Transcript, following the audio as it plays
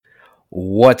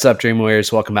What's up, Dream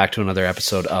Warriors? Welcome back to another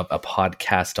episode of A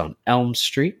Podcast on Elm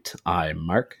Street. I'm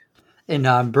Mark. And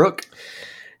I'm Brooke.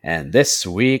 And this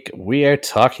week we are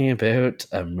talking about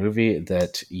a movie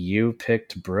that you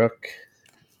picked, Brooke.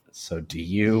 So do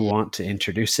you want to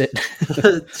introduce it?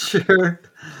 Sure.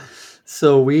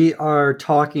 So we are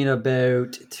talking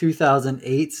about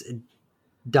 2008's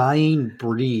Dying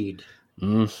Breed.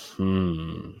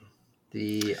 Mm-hmm.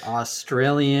 The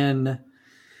Australian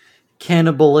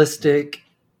cannibalistic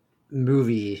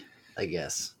movie, I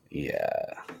guess.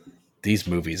 Yeah. These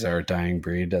movies are a dying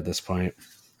breed at this point.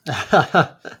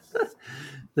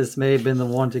 This may have been the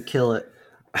one to kill it.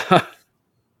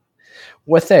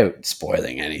 Without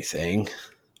spoiling anything.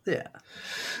 Yeah.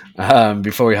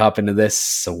 Before we hop into this,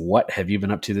 so what have you been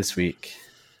up to this week?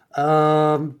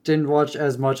 Didn't watch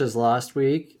as much as last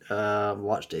week.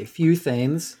 Watched a few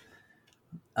things.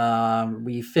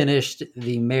 We finished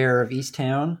The Mayor of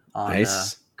Easttown on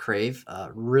Nice. Crave.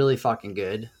 Really fucking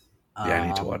good. Yeah, I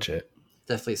need to watch it.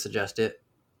 Definitely suggest it.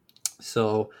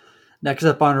 So next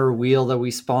up on our wheel that we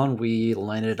spun, we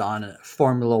landed on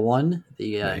Formula One,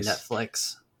 the Nice.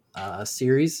 Netflix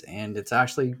series, and it's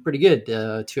actually pretty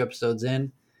good. 2 episodes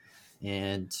in,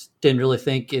 and didn't really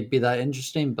think it'd be that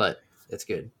interesting, but it's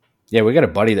good. Yeah, we got a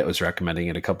buddy that was recommending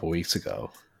it a couple weeks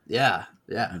ago. Yeah,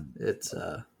 it's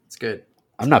good.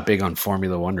 I'm not big on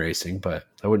Formula One racing, but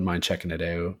I wouldn't mind checking it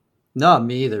out. No,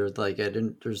 me either. Like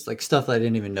there's like stuff that I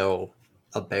didn't even know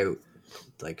about,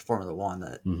 like Formula One.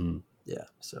 That yeah.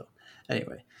 So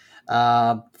anyway,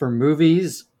 for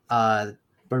movies, when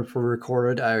we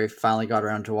recorded, I finally got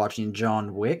around to watching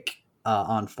John Wick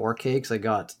on 4K because I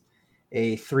got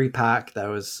a 3-pack that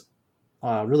was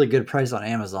a really good price on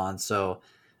Amazon. So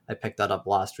I picked that up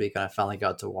last week and I finally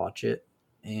got to watch it.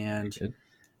 And Good.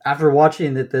 after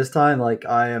watching it this time, like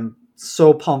I am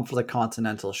so pumped for the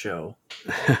Continental show.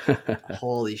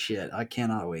 Holy shit, I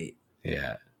cannot wait.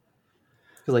 Yeah.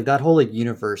 Because like that whole like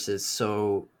universe is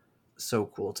so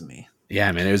cool to me.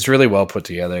 Yeah, man, it was really well put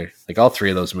together. Like all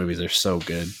 3 of those movies are so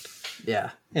good.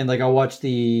 Yeah, and like I watched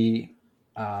the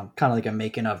kind of like a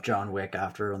making of John Wick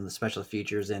after on the special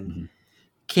features, and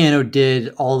Keanu did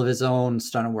all of his own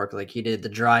stunt work. Like he did the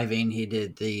driving, he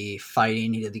did the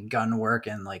fighting, he did the gun work,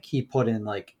 and like he put in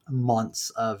like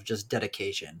months of just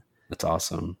dedication. That's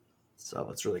awesome. So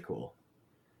it's really cool.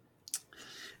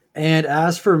 And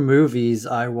as for movies,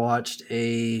 I watched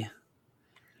a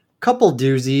couple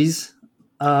doozies.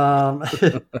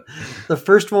 The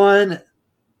first one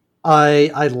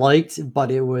I liked,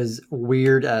 but it was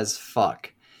weird as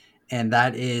fuck. And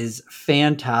that is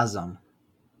Phantasm.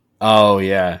 Oh,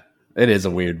 yeah. It is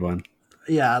a weird one.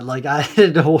 Yeah, like I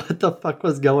didn't know what the fuck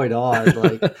was going on.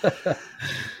 Like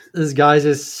this guy's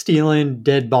just stealing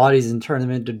dead bodies and turning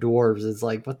them into dwarves. It's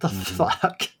like, what the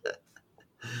fuck?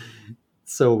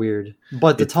 So weird.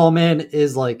 But the tall man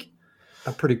is like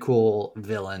a pretty cool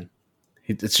villain.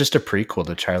 It's just a prequel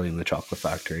to Charlie and the Chocolate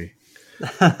Factory.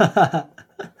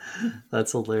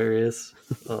 That's hilarious.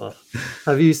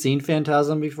 Have you seen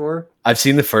Phantasm before? I've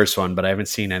seen the first one, but I haven't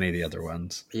seen any of the other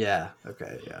ones. Yeah.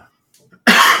 Okay. Yeah.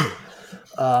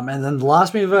 And then the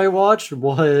last movie I watched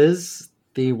was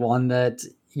the one that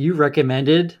you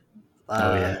recommended.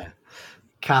 Oh, yeah.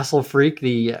 Castle Freak,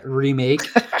 the remake.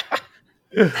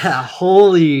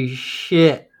 Holy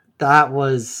shit. That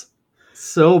was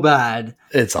so bad.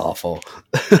 It's awful.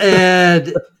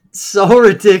 And so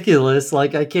ridiculous.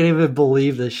 Like, I can't even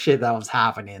believe the shit that was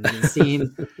happening. The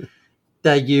scene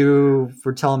that you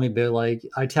were telling me about, like,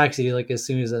 I texted you, like, as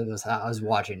soon as I was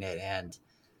watching it, and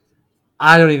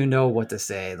I don't even know what to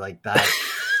say. Like, that.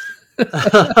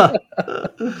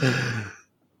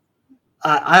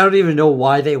 I don't even know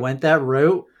why they went that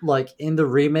route. Like, in the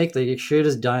remake, they should have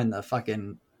just done the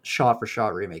fucking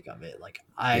shot-for-shot remake of it. Like,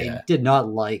 I did not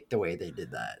like the way they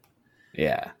did that.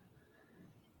 Yeah.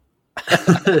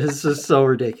 It's just so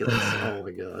ridiculous. Oh,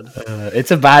 my God.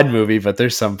 It's a bad movie, but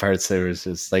there's some parts that was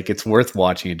just, like, it's worth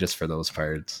watching it just for those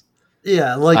parts.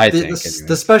 Yeah, like,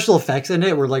 the special effects in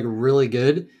it were, like, really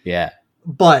good. Yeah.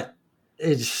 But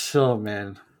it's, oh,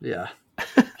 man. Yeah.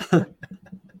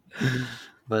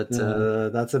 But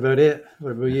that's about it.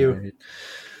 What about you?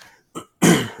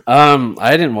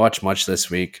 I didn't watch much this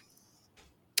week.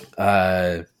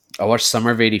 I watched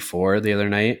Summer of '84 the other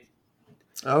night.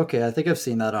 Okay, I think I've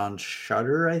seen that on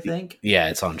Shudder, I think. Yeah,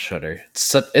 it's on Shudder.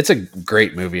 It's a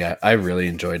great movie. I really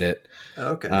enjoyed it.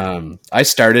 Okay. I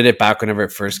started it back whenever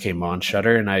it first came on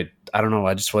Shudder, and I don't know,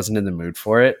 I just wasn't in the mood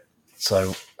for it.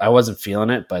 So I wasn't feeling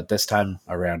it, but this time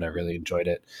around I really enjoyed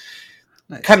it.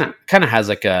 Nice. Kind of has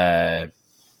like a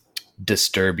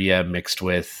Disturbia mixed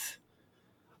with,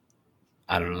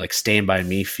 I don't know, like Stand By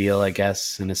Me feel, I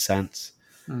guess, in a sense.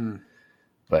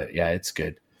 But yeah, it's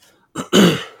good.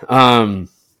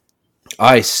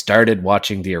 I started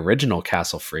watching the original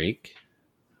Castle Freak,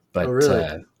 but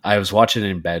really? I was watching it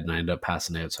in bed and I ended up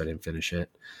passing out, so I didn't finish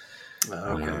it.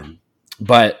 Okay.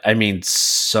 But I mean,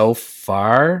 so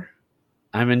far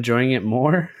I'm enjoying it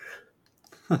more,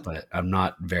 but I'm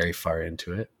not very far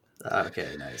into it.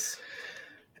 Okay, nice.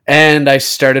 And I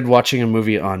started watching a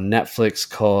movie on Netflix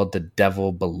called The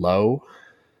Devil Below.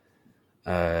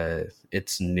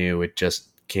 It's new. It just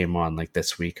came on like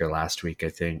this week or last week, I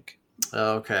think.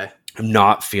 Okay. I'm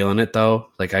not feeling it though.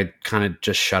 Like I kind of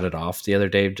just shut it off the other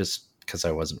day just because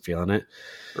I wasn't feeling it.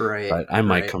 Right. But I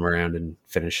might come around and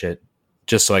finish it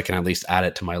just so I can at least add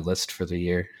it to my list for the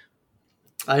year.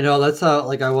 I know, that's how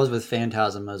like I was with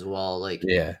Phantasm as well. Like,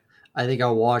 yeah, I think I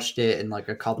watched it in like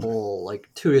a couple, like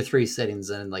 2 to 3 sittings,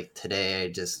 and like today I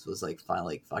just was like,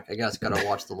 finally, fuck, I guess gotta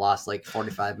watch the last like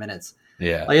 45 minutes.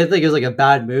 Yeah. Like, I think it was like a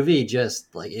bad movie,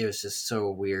 just like it was just so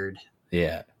weird.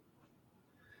 Yeah.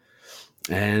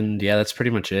 And yeah, that's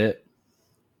pretty much it.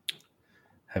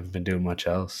 Haven't been doing much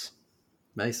else.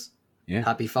 Nice. Yeah.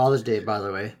 Happy Father's Day, by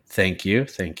the way. Thank you.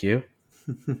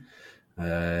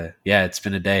 Yeah, it's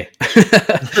been a day.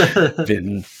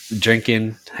 Been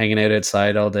drinking, hanging out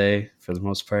outside all day for the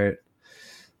most part.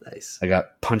 Nice. I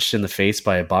got punched in the face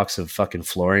by a box of fucking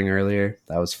flooring earlier.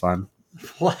 That was fun.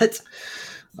 What?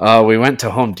 We went to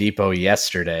Home Depot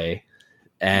yesterday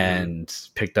and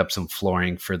picked up some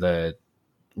flooring for the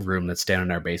room that's down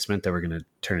in our basement that we're going to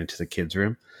turn into the kids'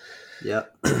 room.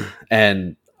 Yep.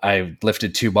 And I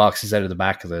lifted 2 boxes out of the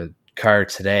back of the car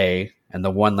today, and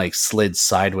the one like slid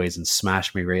sideways and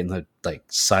smashed me right in the like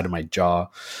side of my jaw.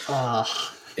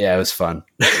 Yeah, it was fun.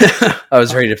 I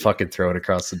was ready to fucking throw it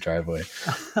across the driveway.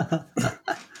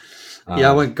 Yeah,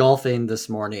 I went golfing this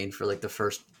morning for like the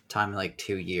first time in like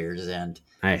 2 years, and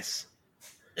nice.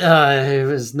 It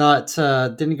was not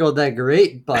didn't go that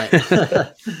great, but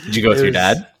did you go with your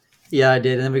dad? Yeah, I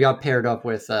did, and then we got paired up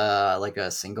with like a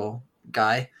single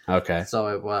guy. Okay. So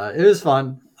it was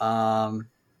fun.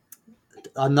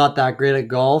 I'm not that great at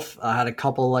golf. I had a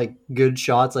couple like good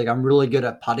shots. Like, I'm really good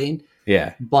at putting.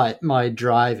 Yeah. But my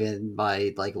drive and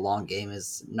my like long game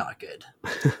is not good.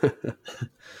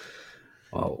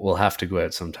 Well, we'll have to go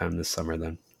out sometime this summer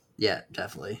then. Yeah,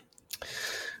 definitely.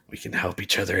 We can help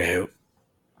each other out.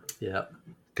 Yeah.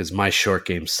 Because my short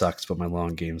game sucks, but my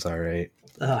long game's all right.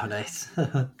 Oh, nice.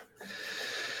 All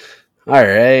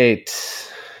right.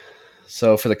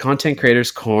 So for the Content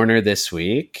Creators Corner this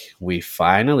week, we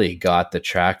finally got the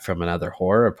track from another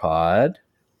horror pod.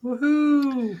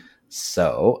 Woohoo!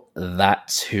 So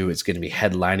that's who is going to be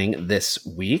headlining this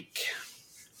week.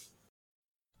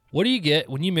 What do you get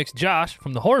when you mix Josh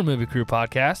from the Horror Movie Crew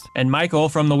podcast and Michael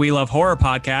from the We Love Horror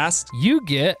podcast? You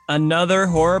get another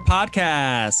horror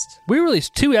podcast. We release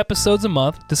 2 episodes a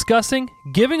month discussing,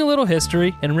 giving a little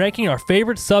history, and ranking our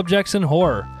favorite subjects in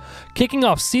horror. Kicking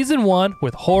off season 1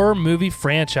 with horror movie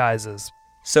franchises.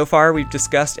 So far, we've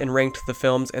discussed and ranked the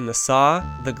films in the Saw,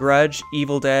 The Grudge,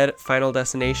 Evil Dead, Final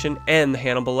Destination, and the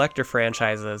Hannibal Lecter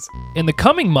franchises. In the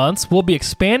coming months, we'll be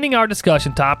expanding our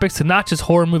discussion topics to not just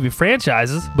horror movie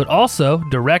franchises, but also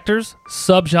directors,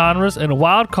 subgenres, and a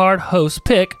wild card host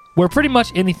pick where pretty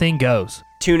much anything goes.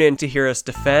 Tune in to hear us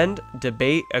defend,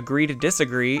 debate, agree to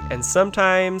disagree, and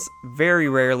sometimes, very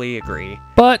rarely, agree.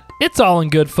 But it's all in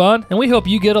good fun, and we hope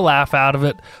you get a laugh out of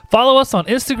it. Follow us on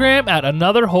Instagram at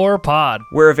Another Horror Pod.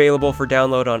 We're available for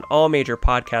download on all major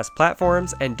podcast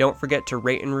platforms, and don't forget to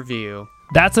rate and review.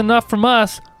 That's enough from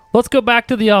us. Let's go back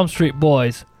to the Elm Street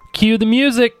Boys. Cue the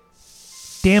music.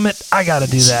 Damn it, I gotta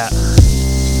do that.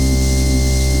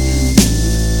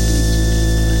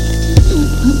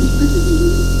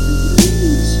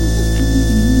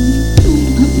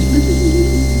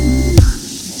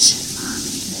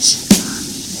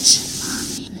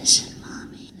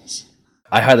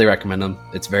 I highly recommend them.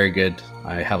 It's very good.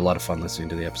 I have a lot of fun listening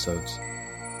to the episodes.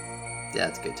 Yeah,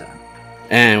 it's a good time.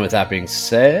 And with that being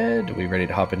said, are we ready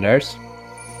to hop into ours?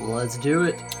 Let's do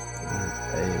it.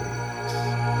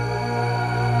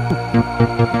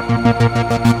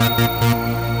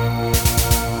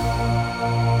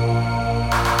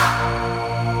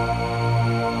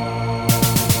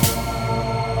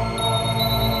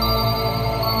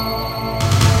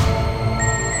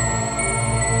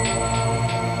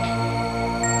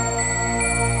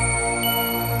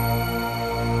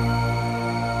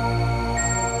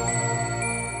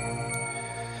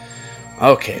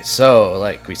 Okay, so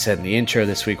like we said in the intro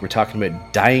this week, we're talking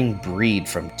about Dying Breed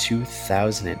from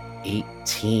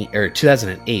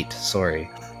 2008, sorry.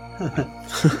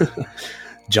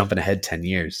 Jumping ahead 10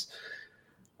 years.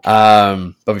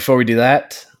 But before we do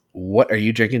that, what are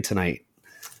you drinking tonight?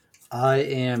 I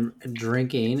am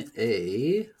drinking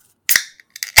a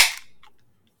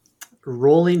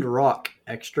Rolling Rock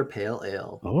Extra Pale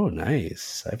Ale. Oh,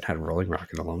 nice. I haven't had Rolling Rock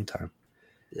in a long time.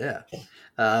 Yeah.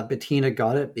 Bettina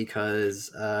got it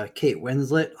because Kate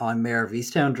Winslet on Mayor of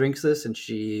Easttown drinks this, and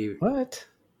she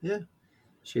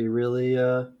really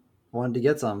wanted to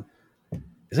get some.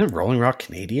 Isn't Rolling Rock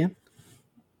Canadian?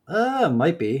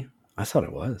 Might be. I thought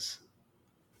it was.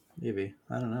 Maybe.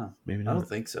 I don't know. Maybe not. I don't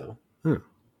think so.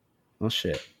 Well,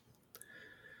 shit.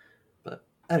 But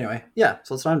anyway, yeah,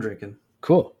 so that's what I'm drinking.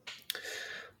 Cool.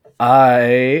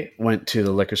 I went to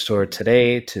the liquor store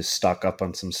today to stock up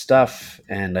on some stuff,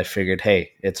 and I figured,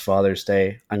 hey, it's Father's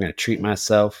Day. I'm going to treat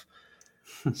myself.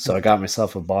 So I got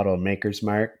myself a bottle of Maker's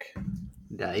Mark.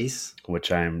 Nice.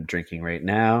 Which I'm drinking right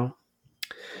now.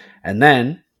 And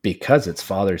then, because it's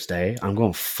Father's Day, I'm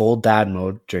going full dad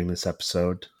mode during this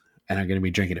episode, and I'm going to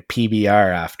be drinking a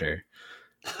PBR after.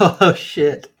 Oh,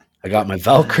 shit. I got my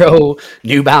Velcro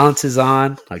New Balances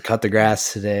on. I cut the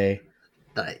grass today.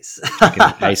 Nice. Drinking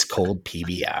an ice cold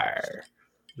PBR.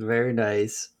 Very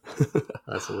nice.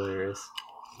 That's hilarious.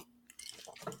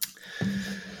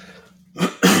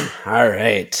 All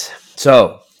right.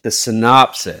 So, the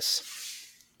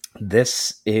synopsis.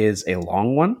 This is a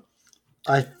long one.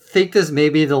 I think this may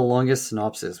be the longest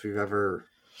synopsis we've ever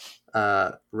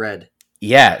read.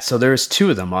 Yeah, so there's two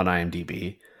of them on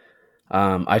IMDb.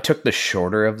 I took the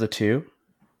shorter of the two.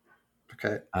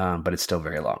 Okay. But it's still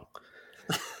very long.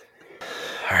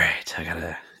 All right, I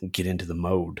gotta get into the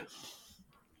mode.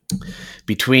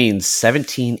 Between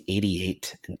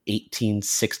 1788 and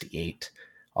 1868,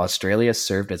 Australia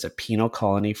served as a penal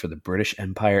colony for the British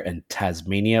Empire, and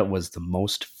Tasmania was the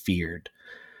most feared.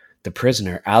 The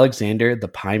prisoner, Alexander the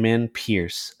Pieman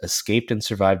Pierce, escaped and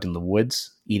survived in the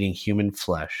woods, eating human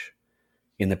flesh.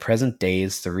 In the present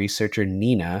days, the researcher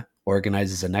Nina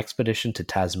organizes an expedition to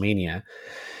Tasmania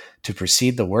to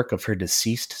precede the work of her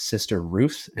deceased sister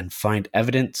Ruth and find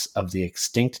evidence of the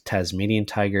extinct Tasmanian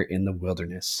tiger in the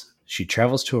wilderness. She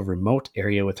travels to a remote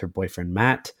area with her boyfriend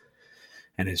Matt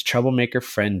and his troublemaker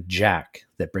friend Jack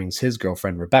that brings his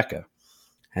girlfriend Rebecca,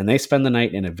 and they spend the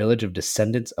night in a village of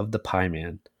descendants of the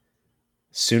Pieman.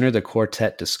 Sooner, the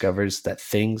quartet discovers that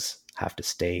things have to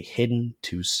stay hidden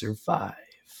to survive.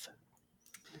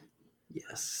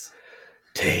 Yes.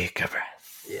 Take a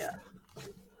breath. Yeah.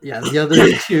 Yeah, the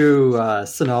other two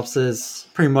synopses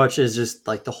pretty much is just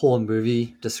like the whole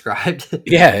movie described.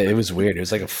 Yeah, it was weird. It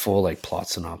was like a full like plot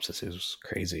synopsis. It was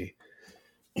crazy.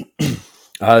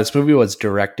 This movie was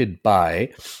directed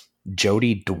by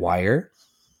Jody Dwyer,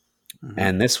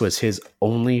 and this was his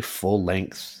only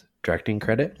full-length directing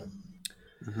credit.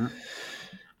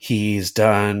 He's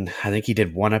done, I think he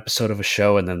did one episode of a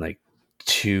show and then like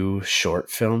 2 short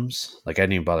films. Like I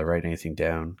didn't even bother writing anything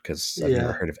down because I've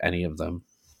never heard of any of them.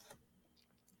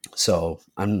 So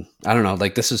I don't know,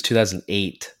 like this is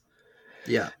 2008.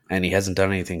 Yeah. And he hasn't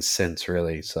done anything since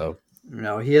really. So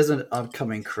no, he has an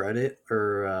upcoming credit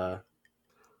or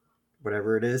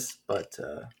whatever it is, but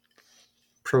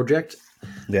project.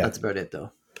 Yeah. That's about it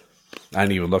though. I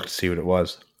didn't even look to see what it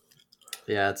was.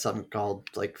 Yeah, it's something called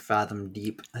like Fathom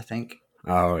Deep, I think.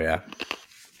 Oh yeah.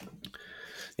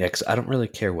 Yeah, because I don't really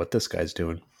care what this guy's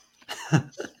doing.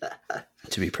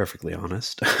 To be perfectly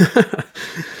honest.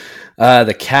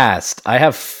 The cast. I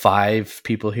have 5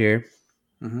 people here.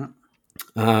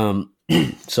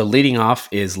 So leading off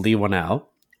is Leigh Whannell,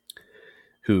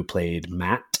 who played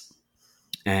Matt.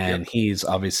 And he's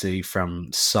obviously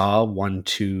from Saw 1,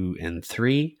 2, and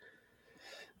 3.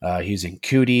 He's in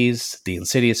Cooties, the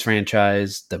Insidious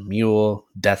franchise, The Mule,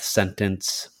 Death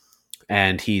Sentence.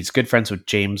 And he's good friends with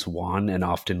James Wan and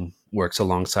often works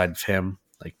alongside of him,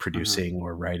 like producing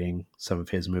or writing some of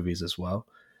his movies as well.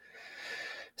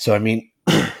 So, I mean,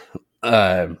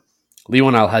 Leigh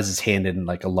Whannell has his hand in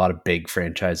like a lot of big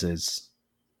franchises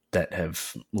that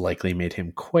have likely made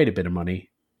him quite a bit of money.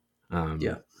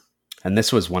 And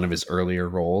this was one of his earlier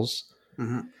roles.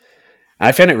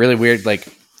 I found it really weird.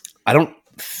 Like, I don't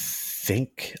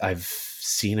think I've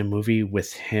seen a movie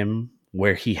with him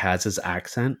where he has his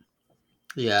accent.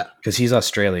 Yeah. Because he's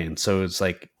Australian. So it's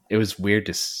like, it was weird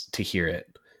to hear it.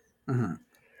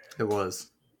 It was.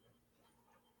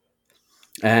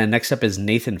 And next up is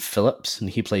Nathan Phillips, and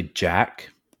he played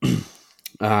Jack.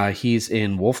 He's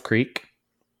in Wolf Creek,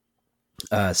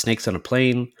 Snakes on a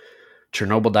Plane,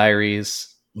 Chernobyl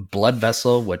Diaries, Blood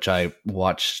Vessel, which I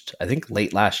watched, I think,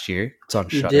 late last year. It's on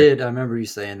Shudder. You did. I remember you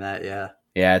saying that, yeah.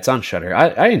 Yeah, it's on Shudder.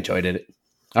 I enjoyed it.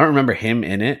 I don't remember him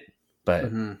in it,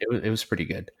 but it was pretty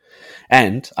good.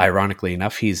 And, ironically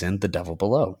enough, he's in The Devil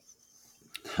Below,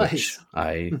 which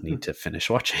I need to finish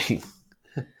watching.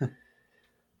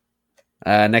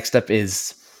 Next up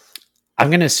is, I'm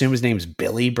going to assume his name's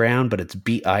Billy Brown, but it's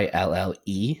Bille.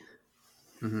 He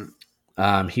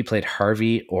played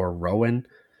Harvey or Rowan.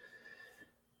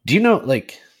 Do you know,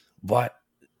 like, why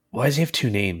does he have two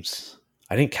names?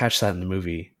 I didn't catch that in the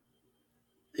movie.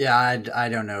 Yeah, I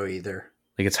don't know either.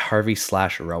 Like, it's Harvey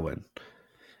 / Rowan.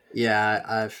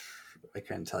 Yeah, I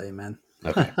couldn't tell you, man.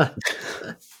 Okay.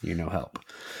 You know help.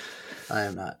 I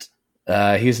am not.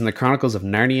 He was in the Chronicles of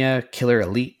Narnia, Killer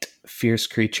Elite, Fierce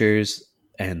Creatures,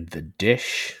 and The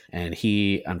Dish. And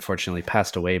he unfortunately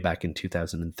passed away back in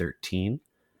 2013.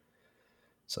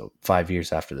 So 5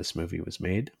 years after this movie was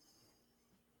made.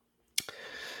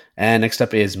 And next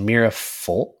up is Mira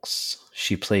Folks.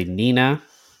 She played Nina.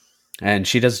 And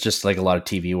she does just like a lot of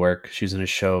TV work. She was in a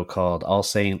show called All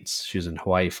Saints. She was in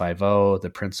Hawaii Five-0, The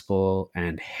Principal,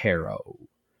 and Harrow.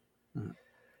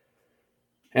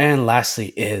 And lastly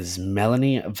is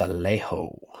Melanie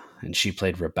Vallejo. And she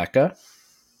played Rebecca.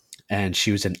 And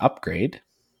she was in Upgrade,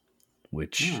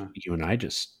 which you and I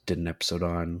just did an episode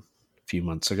on a few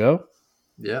months ago.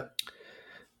 Yep.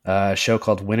 A show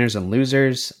called Winners and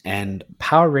Losers, and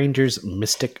Power Rangers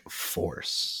Mystic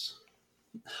Force.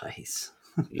 Nice.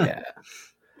 Yeah.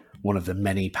 One of the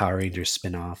many Power Rangers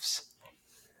spin-offs.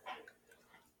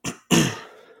 Was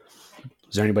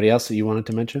there anybody else that you wanted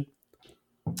to mention?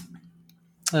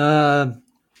 No,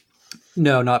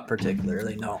 not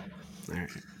particularly, no. All right.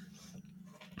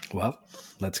 Well,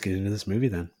 let's get into this movie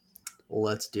then.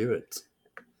 Let's do it.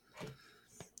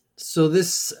 So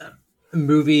this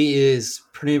movie is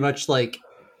pretty much like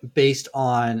based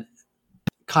on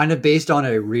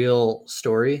a real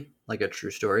story, like a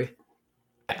true story.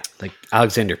 Like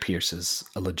Alexander Pierce is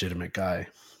a legitimate guy.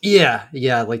 Yeah.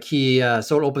 Like he,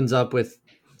 so it opens up with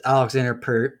Alexander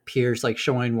Pierce like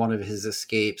showing one of his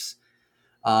escapes.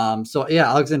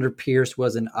 Alexander Pierce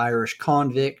was an Irish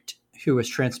convict who was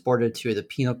transported to the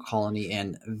penal colony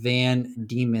in Van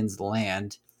Diemen's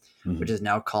Land, which is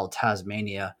now called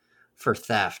Tasmania, for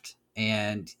theft.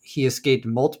 And he escaped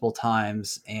multiple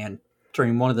times, and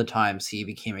during one of the times he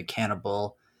became a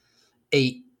cannibal,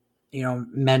 ate,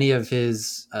 many of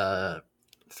his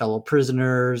fellow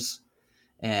prisoners,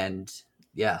 and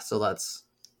so that's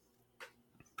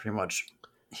pretty much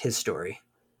his story.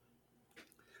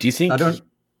 Do you think... go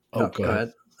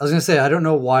ahead. I was going to say, I don't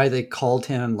know why they called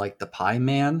him like the Pie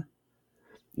Man.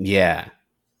 Yeah.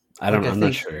 I'm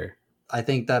not sure. I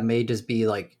think that may just be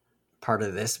like part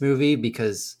of this movie,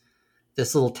 because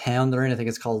this little town they're in, I think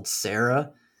it's called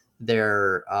Sarah.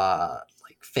 They're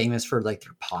like famous for like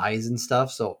their pies and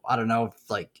stuff. So I don't know if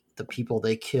like the people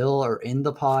they kill are in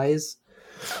the pies.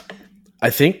 I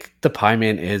think the Pie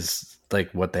Man is like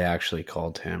what they actually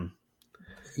called him.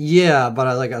 Yeah, but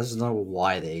I just don't know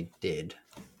why they did.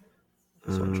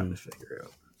 That's what I'm trying to figure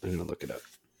out. I'm gonna look it up.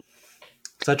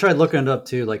 So I tried looking it up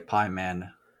too, like Pie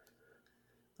Man.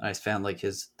 I found like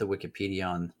the Wikipedia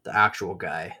on the actual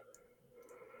guy.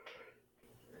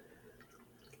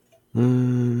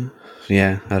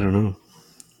 Yeah, I don't know.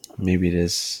 Maybe it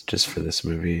is just for this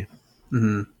movie.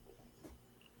 Mm-hmm.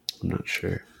 I'm not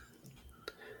sure.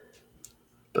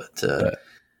 But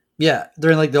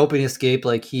during like the opening escape,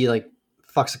 like he like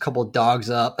fucks a couple of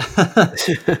dogs up.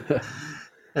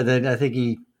 And then I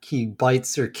think he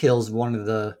bites or kills one of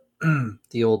the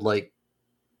old like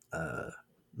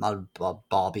not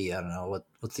Bobby, I don't know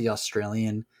what's the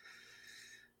Australian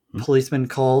policeman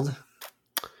called.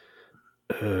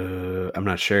 I'm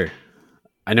not sure.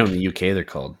 I know in the UK they're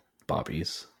called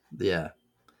bobbies. Yeah,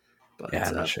 but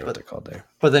I'm not sure what they're called there.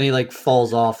 But then he like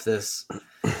falls off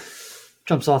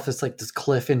jumps off this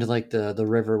cliff into like the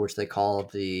river, which they call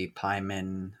the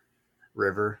Pieman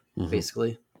River,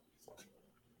 basically.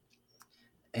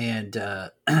 And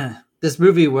this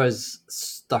movie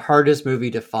was the hardest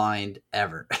movie to find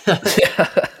ever.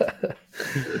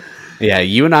 Yeah,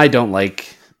 you and I don't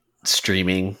like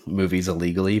streaming movies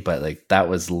illegally, but like that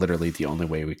was literally the only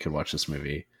way we could watch this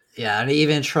movie. Yeah, and I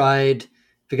even tried,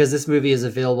 because this movie is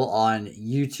available on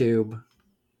YouTube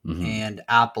and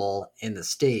Apple in the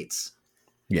States.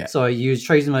 Yeah. So I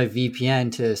tried using my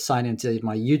VPN to sign into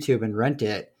my YouTube and rent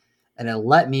it, and it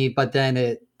let me, but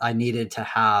then I needed to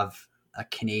have a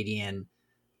Canadian,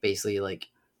 basically like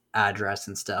address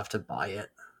and stuff to buy it,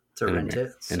 to rent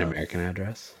it. An American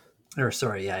address? Or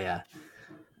sorry, yeah.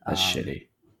 That's shitty.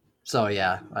 So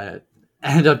yeah, I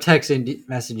ended up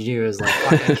messaging you as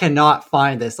like, I cannot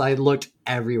find this. I looked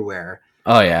everywhere.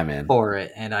 Oh yeah, man. For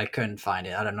it, and I couldn't find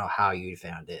it. I don't know how you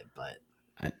found it, but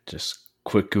I just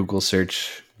quick Google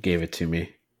search gave it to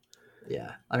me.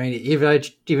 Yeah, I mean, I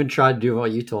even tried to do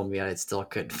what you told me, I still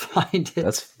couldn't find it.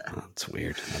 That's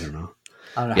weird. I don't know.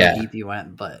 I don't know how deep you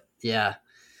went, but yeah,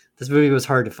 This movie was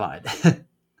hard to find.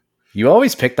 You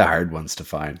always pick the hard ones to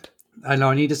find. I know.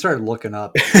 I need to start looking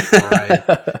up before I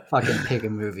fucking pick a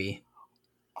movie.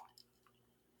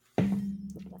 I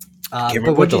can't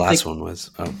remember what the last one was.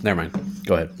 Oh, never mind.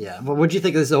 Go ahead. Yeah. But what'd you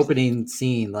think of this opening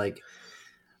scene? Like,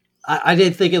 I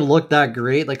didn't think it looked that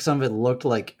great. Like, some of it looked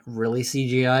like really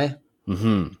CGI.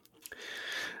 Mm-hmm.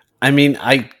 I mean,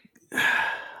 I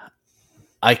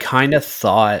kind of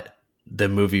thought the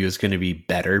movie was going to be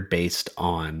better based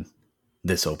on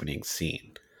this opening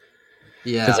scene.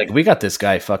 Yeah. Because, like, we got this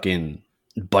guy fucking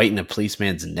biting a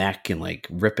policeman's neck and, like,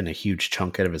 ripping a huge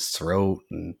chunk out of his throat.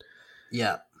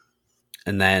 Yeah.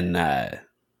 And then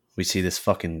we see this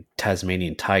fucking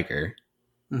Tasmanian tiger.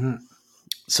 Mm-hmm.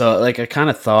 So, like, I kind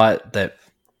of thought that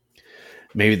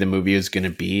maybe the movie was going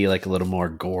to be, like, a little more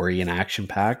gory and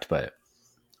action-packed, but...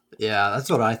 Yeah, that's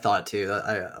what I thought, too.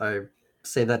 I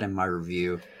say that in my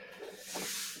review.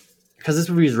 Because this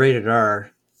movie is rated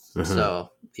R.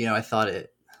 So, I thought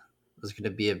it was going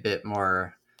to be a bit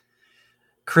more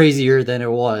crazier than it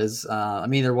was. I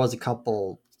mean, there was a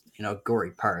couple,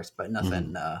 gory parts, but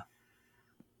nothing...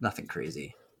 Nothing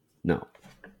crazy. No.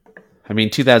 I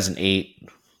mean, 2008,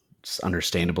 it's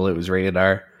understandable it was rated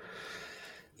R.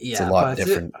 Yeah, it's a lot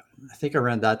different. I think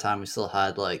around that time we still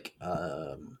had like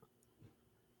a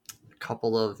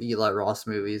couple of Eli Ross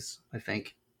movies, I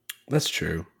think. That's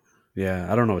true.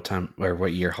 Yeah, I don't know what time or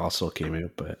what year Hostel came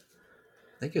out, but...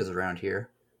 I think it was around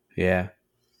here. Yeah.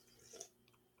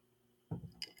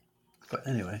 But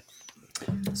anyway.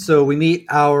 So we meet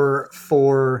our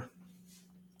 4...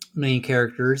 main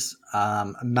characters,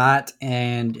 Matt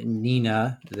and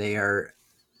Nina.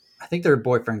 I think they're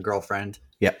boyfriend, girlfriend.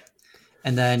 Yep.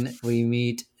 And then we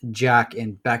meet Jack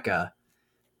and Becca.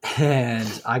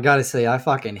 And I gotta say, I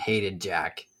fucking hated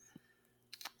Jack.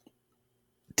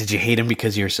 Did you hate him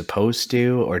because you're supposed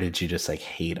to, or did you just like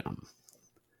hate him?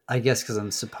 I guess because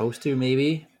I'm supposed to,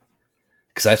 maybe.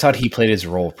 Because I thought he played his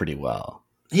role pretty well.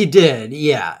 He did,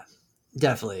 yeah.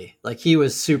 Definitely. Like, he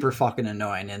was super fucking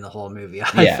annoying in the whole movie,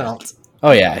 I felt.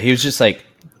 Oh, yeah. He was just like,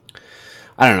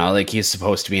 I don't know, like he's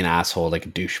supposed to be an asshole, like a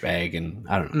douchebag, and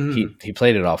I don't know. Mm-hmm. He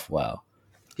played it off well.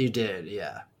 He did,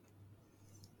 yeah.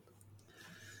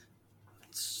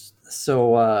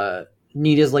 So,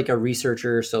 Nita's like a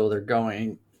researcher, so they're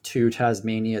going to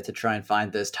Tasmania to try and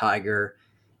find this tiger.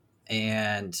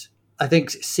 And I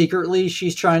think secretly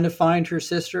she's trying to find her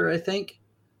sister, I think.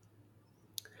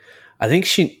 I think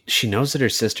she knows that her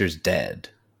sister's dead.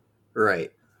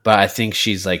 Right. But I think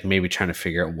she's like maybe trying to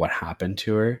figure out what happened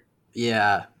to her.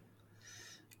 Yeah.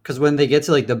 Because when they get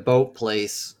to like the boat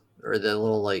place or the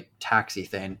little like taxi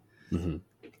thing,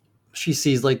 she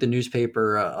sees like the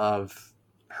newspaper of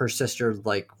her sister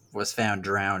like was found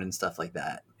drowned and stuff like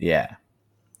that. Yeah.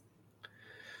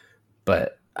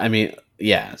 But I mean,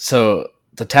 yeah. So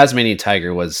the Tasmanian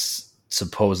tiger was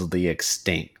supposedly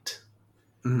extinct.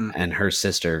 And her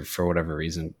sister, for whatever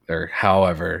reason, or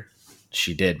however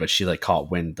she did, but she like caught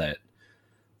wind that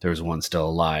there was one still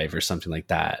alive or something like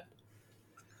that.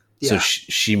 Yeah. So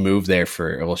she moved there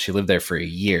she lived there for a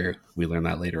year. We learned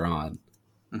that later on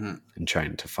and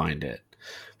trying to find it.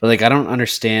 But like, I don't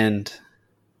understand.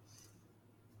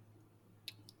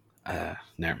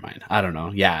 Never mind. I don't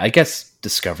know. Yeah, I guess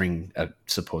discovering a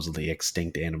supposedly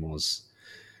extinct animal is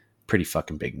pretty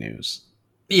fucking big news.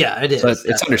 Yeah, it is. So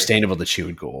it's understandable that she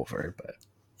would go over, but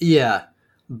yeah,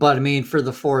 but I mean, for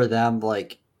the 4 of them,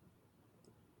 like,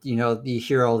 you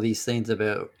hear all these things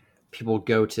about people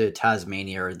go to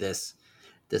Tasmania or this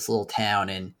little town,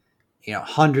 and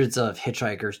hundreds of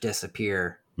hitchhikers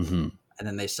disappear, and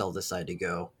then they still decide to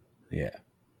go. Yeah.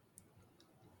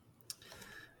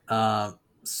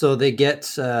 So they get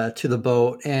to the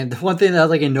boat, and the one thing that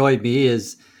like annoyed me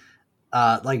is,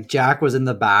 like Jack was in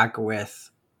the back with.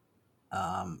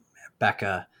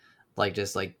 Becca, like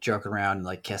just like joking around and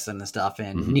like kissing and stuff,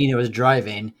 and Nina was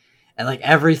driving, and like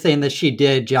everything that she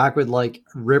did, Jack would like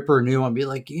rip her new one and be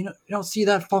like, you don't see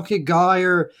that fucking guy,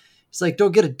 or it's like,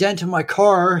 don't get a dent in my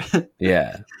car.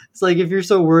 Yeah. It's like, if you're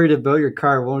so worried about your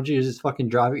car, why don't you just fucking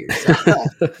drive it yourself?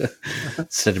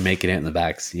 Instead of making it in the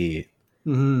back seat.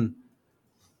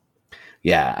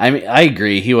 Yeah, I mean, I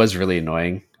agree. He was really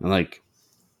annoying. And like,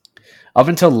 up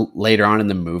until later on in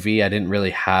the movie, I didn't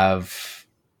really have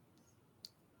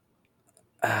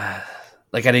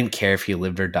like, I didn't care if he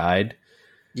lived or died.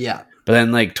 Yeah. But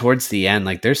then like towards the end,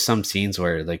 like there's some scenes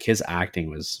where like his acting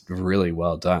was really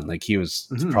well done. Like he was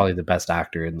probably the best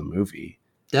actor in the movie.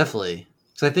 Definitely.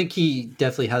 So I think he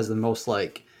definitely has the most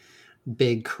like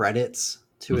big credits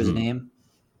to his name.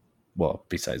 Well,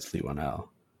 besides Leigh Whannell.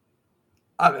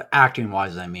 Acting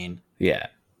wise, I mean. Yeah.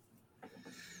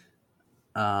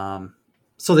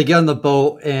 So they get on the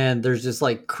boat, and there's this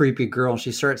like creepy girl, and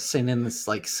she starts singing this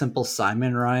like Simple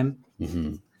Simon rhyme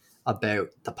about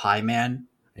the pie man.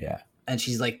 Yeah. And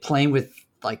she's like playing with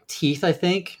like teeth, I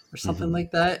think, or something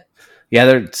like that. Yeah,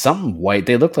 they're something white.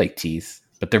 They look like teeth,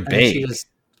 but they're big.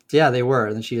 Yeah, they were.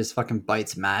 And then she just fucking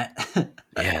bites Matt.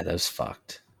 Yeah, that was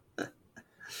fucked.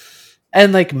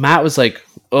 And like Matt was like,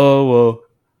 "Oh, well,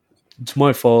 it's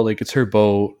my fault. Like it's her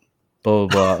boat." Blah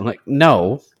blah blah. I'm like,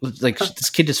 no, like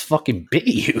this kid just fucking bit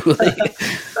you. Like,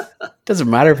 doesn't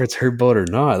matter if it's her boat or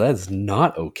not. That's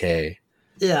not okay.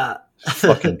 Yeah,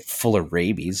 fucking full of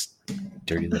rabies,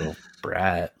 dirty little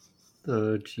brat.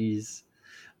 Oh, jeez.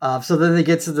 So then they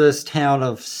get to this town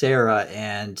of Sarah,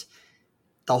 and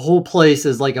the whole place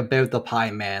is like about the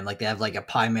pie man. Like they have like a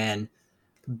pie man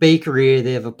bakery,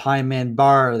 they have a pie man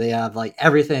bar, they have like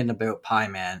everything about pie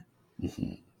man.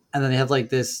 And then they have like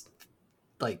this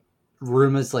like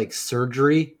room is like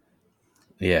surgery.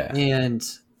 Yeah. And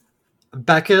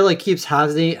Becca like keeps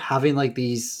having like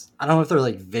these, I don't know if they're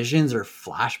like visions or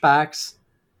flashbacks.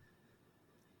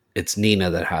 It's Nina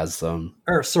that has them.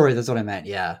 Or sorry, that's what I meant.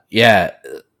 Yeah. Yeah.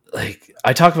 Like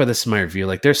I talk about this in my review.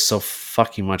 Like there's so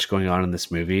fucking much going on in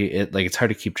this movie. It's hard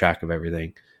to keep track of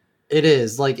everything. It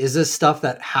is. Like, is this stuff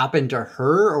that happened to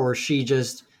her, or is she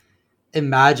just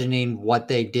imagining what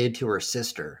they did to her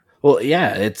sister? Well,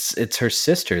 yeah, it's her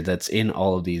sister that's in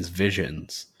all of these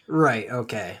visions. Right.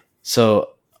 Okay.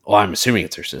 So, well, I'm assuming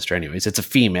it's her sister. Anyways, it's a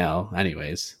female.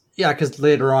 Anyways. Yeah, because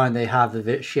later on they have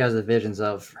she has the visions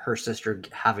of her sister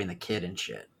having a kid and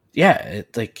shit. Yeah,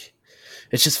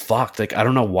 it's just fucked. Like I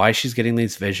don't know why she's getting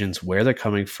these visions, where they're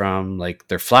coming from. Like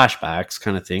they're flashbacks,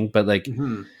 kind of thing. But like,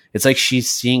 it's like she's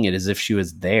seeing it as if she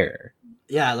was there.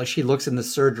 Yeah, like she looks in the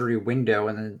surgery window,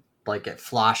 and then like it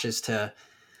flashes to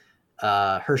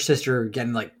her sister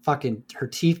getting like fucking her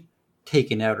teeth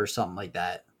taken out or something like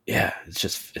that. Yeah,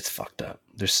 it's fucked up.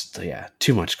 There's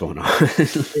too much going on.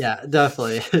 Yeah,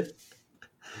 definitely.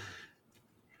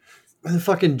 And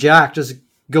fucking Jack just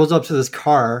goes up to this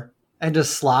car and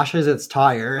just slashes its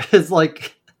tire. It's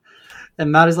like,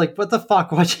 and Matt is like, "What the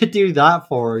fuck? Why'd you do that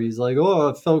for?" He's like, "Oh,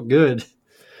 it felt good."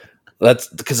 That's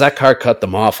because that car cut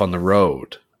them off on the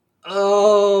road.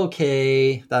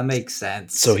 Okay, that makes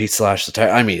sense. So he slashed the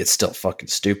tire. I mean, it's still fucking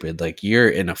stupid. Like you're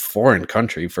in a foreign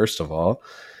country, first of all.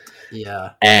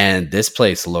 Yeah. And this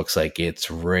place looks like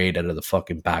it's right out of the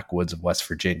fucking backwoods of West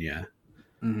Virginia.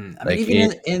 Mm-hmm. I mean,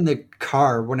 even in the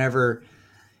car, whenever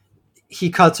he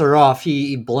cuts her off,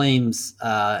 he blames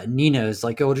Nina. Is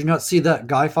like, "Oh, did you not see that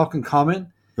guy fucking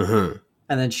coming?" And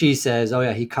then she says, "Oh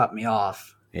yeah, he cut me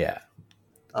off." Yeah.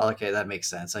 Oh, okay, that makes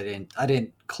sense. I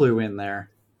didn't clue in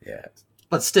there. Yeah.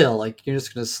 But still, like, you're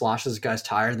just gonna slash this guy's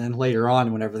tire, and then later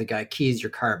on, whenever the guy keys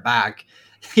your car back,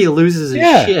 he loses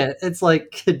his shit. It's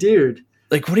like, dude.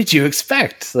 Like, what did you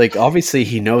expect? Like, obviously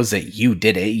he knows that you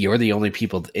did it. You're the only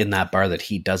people in that bar that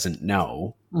he doesn't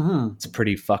know. It's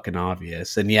pretty fucking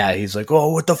obvious. And yeah, he's like,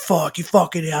 "Oh, what the fuck, you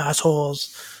fucking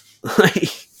assholes."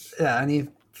 Yeah, and he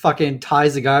fucking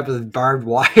ties the guy up with barbed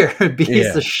wire and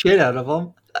beats the shit out of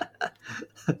him.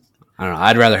 I don't know.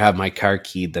 I'd rather have my car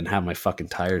keyed than have my fucking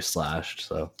tires slashed.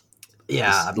 So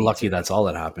yeah, I'm lucky that's all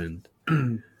that happened.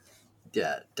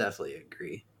 Yeah, definitely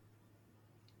agree.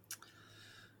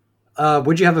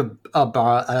 Would you have a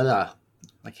bar?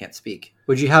 I can't speak.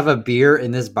 Would you have a beer in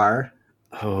this bar?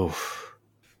 Oh,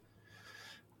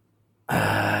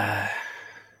 I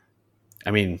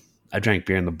mean, I drank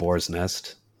beer in the Boar's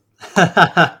Nest,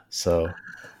 so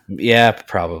yeah,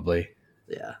 probably.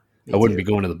 Yeah, I wouldn't be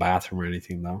going to the bathroom or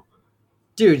anything though.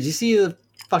 Dude, you see the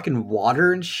fucking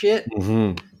water and shit?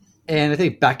 And I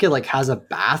think Becca like has a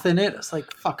bath in it. It's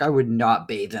like, fuck, I would not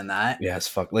bathe in that. Yeah, it's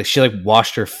fuck. Like she like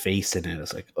washed her face in it.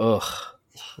 It's like, ugh,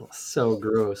 so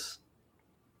gross.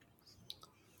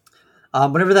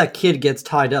 Whenever that kid gets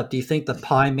tied up, do you think the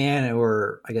pie man,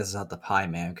 or I guess it's not the pie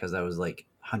man because that was like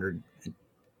 100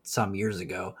 some years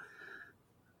ago,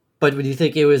 but do you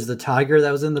think it was the tiger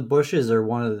that was in the bushes or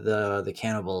one of the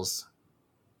cannibals?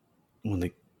 When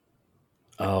they,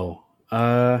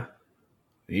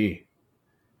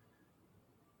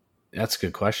 that's a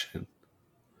good question.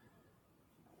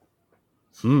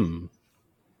 I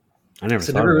never.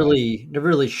 So never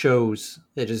really shows.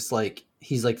 It just like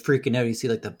he's like freaking out. You see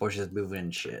like the bushes moving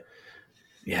and shit.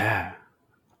 Yeah.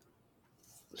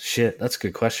 Shit, that's a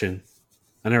good question.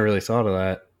 I never really thought of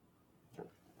that.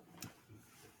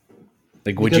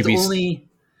 Like, would you be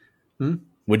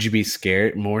would you be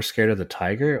more scared of the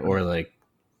tiger or like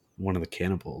one of the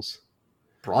cannibals?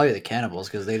 Probably the cannibals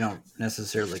because they don't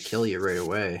necessarily kill you right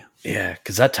away. Yeah,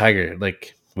 because that tiger,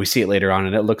 like we see it later on,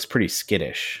 and it looks pretty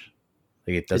skittish.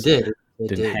 Like it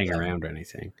didn't hang around or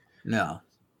anything. No.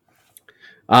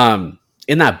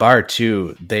 In that bar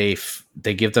too, they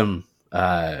give them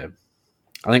I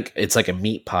think it's like a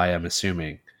meat pie, I'm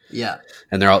assuming. Yeah.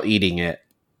 And they're all eating it.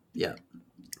 Yeah.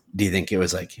 Do you think it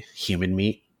was like human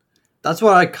meat? That's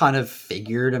what I kind of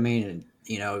figured. I mean,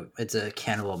 it's a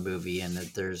cannibal movie, and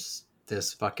that there's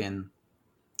this fucking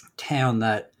town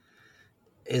that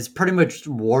is pretty much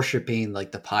worshiping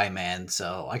like the pie man.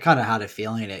 So I kind of had a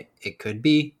feeling it could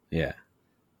be. Yeah.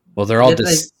 Well, they're all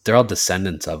they're all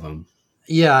descendants of him.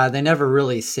 Yeah, they never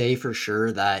really say for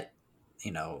sure that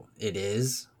it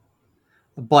is,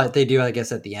 but they do, I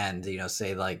guess, at the end.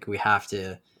 Say like we have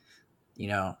to,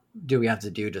 do we have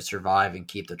to do to survive and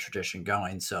keep the tradition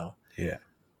going. So yeah.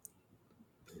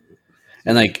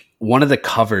 And like one of the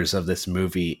covers of this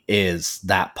movie is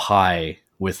that pie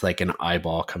with like an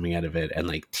eyeball coming out of it and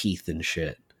like teeth and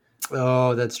shit.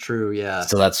 Oh, that's true. Yeah.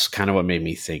 So that's kind of what made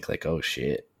me think like, oh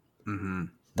shit,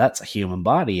 that's a human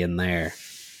body in there.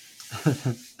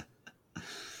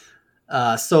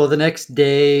 So the next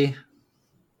day,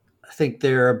 I think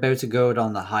they're about to go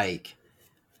on the hike,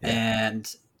 and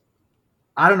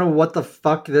I don't know what the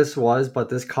fuck this was, but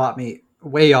this caught me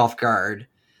way off guard.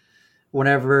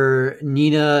 Whenever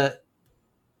Nina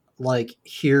like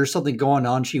hears something going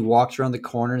on, she walks around the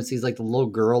corner and sees like the little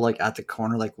girl like at the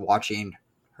corner like watching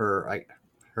her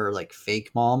like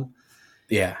fake mom.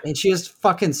 Yeah. And she is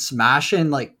fucking smashing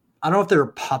like, I don't know if they were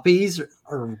puppies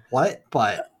or what,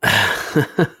 but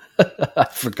I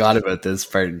forgot about this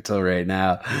part until right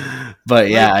now. But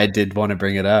yeah, I did want to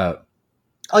bring it up.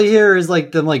 All you hear is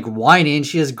like them like whining.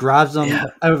 She just grabs them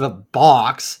out of a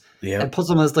box and puts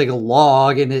them as like a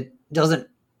log, and it doesn't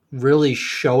really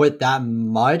show it that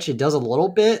much. It does a little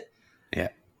bit. Yeah.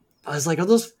 I was like, are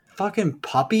those fucking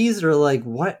puppies, or like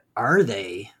what are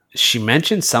they? She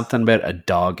mentioned something about a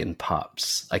dog and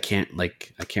pups. I can't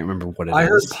remember what it is. I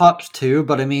heard pups too,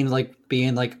 but I mean like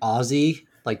being like Aussie,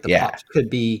 like the pups could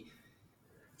be,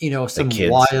 some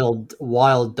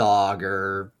wild dog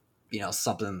or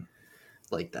something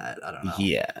like that. I don't know.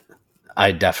 Yeah.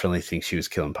 I definitely think she was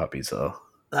killing puppies though.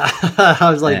 I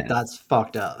was like, that's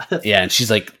fucked up. Yeah, and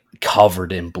she's like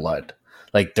covered in blood.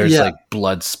 Like there's like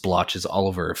blood splotches all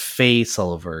over her face,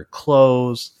 all over her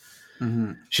clothes.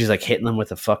 Mm-hmm. She's like hitting them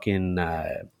with a fucking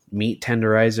meat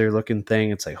tenderizer looking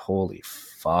thing. It's like, holy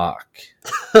fuck.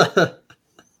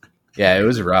 Yeah, it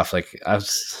was rough. Like I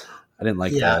didn't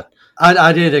like that.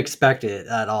 I didn't expect it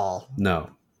at all. No.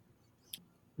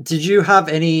 Did you have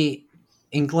any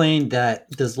inkling that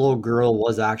this little girl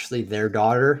was actually their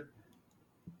daughter?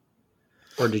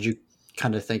 Or did you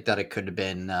kind of think that it could have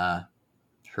been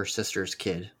her sister's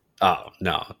kid? Oh,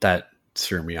 no. That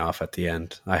threw me off at the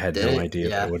end. I had no idea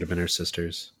if it would have been her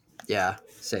sister's. Yeah,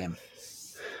 same.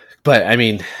 But, I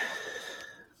mean,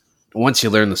 once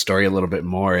you learn the story a little bit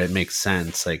more, it makes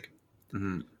sense. Like,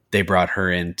 they brought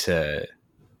her in to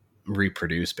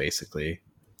reproduce, basically.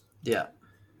 Yeah.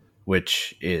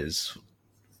 Which is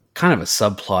kind of a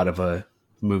subplot of a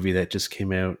movie that just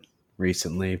came out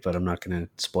recently, but I'm not going to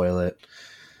spoil it.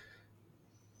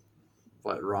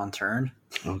 What, Wrong Turn?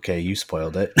 Okay, you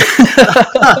spoiled it.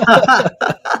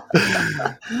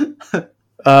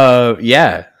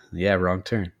 Yeah, Wrong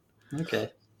Turn.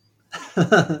 Okay.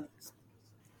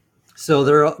 So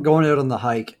they're going out on the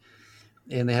hike,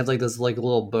 and they have like this like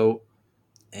little boat,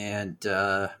 and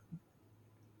they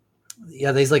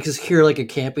like secure like a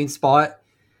camping spot,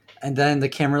 and then the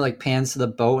camera like pans to the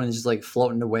boat and it's just like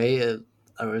floating away.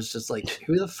 I was just like,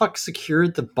 who the fuck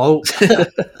secured the boat?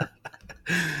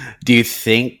 Do you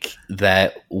think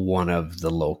that one of the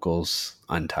locals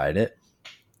untied it?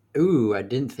 Ooh, I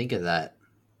didn't think of that.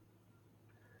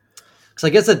 Because I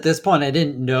guess at this point, I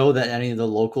didn't know that any of the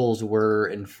locals were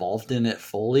involved in it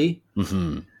fully.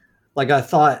 Mm-hmm. Like I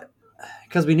thought,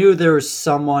 because we knew there was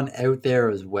someone out there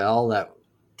as well that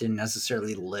didn't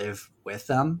necessarily live with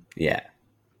them. Yeah.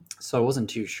 So I wasn't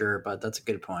too sure, but that's a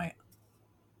good point.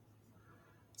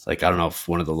 It's like, I don't know if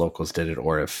one of the locals did it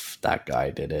or if that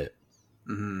guy did it.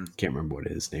 Mm-hmm. Can't remember what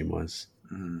his name was.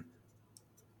 Mm-hmm.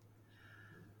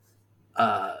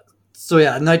 So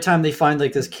yeah, at nighttime they find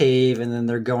like this cave, and then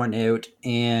they're going out,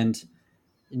 and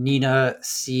Nina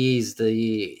sees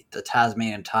the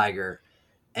Tasmanian tiger,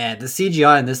 and the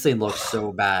CGI in this thing looks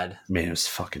so bad. Man, it was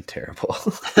fucking terrible.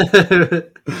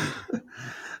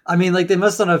 I mean, like they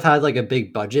must not have had like a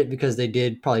big budget, because they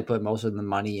did probably put most of the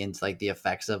money into like the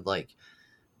effects of like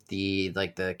the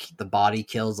body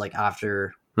kills like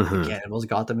after the cannibals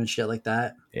got them and shit like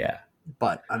that. Yeah.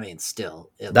 But I mean, still,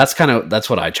 that's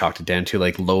what I chalked it down to.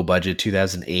 Like low budget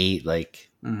 2008, like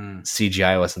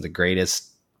CGI wasn't the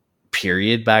greatest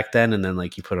period back then. And then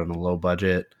like you put on a low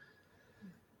budget.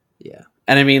 Yeah.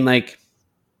 And I mean, like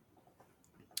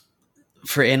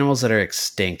for animals that are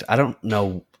extinct, I don't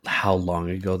know how long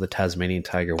ago the Tasmanian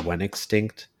tiger went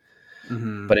extinct.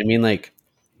 Mm-hmm. But I mean, like,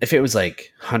 if it was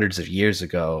like hundreds of years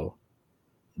ago,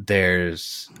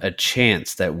 there's a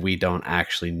chance that we don't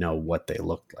actually know what they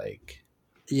looked like.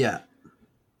 Yeah.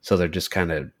 So they're just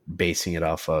kind of basing it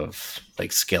off of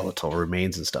like skeletal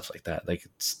remains and stuff like that. Like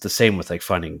it's the same with like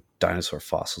finding dinosaur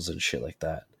fossils and shit like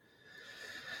that.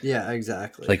 Yeah,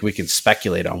 exactly. Like we can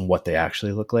speculate on what they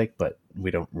actually look like, but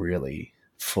we don't really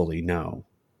fully know.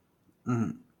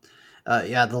 Mm-hmm.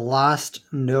 Yeah, the last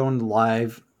known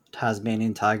live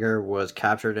Tasmanian tiger was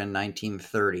captured in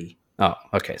 1930. Oh,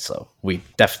 okay. So we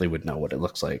definitely would know what it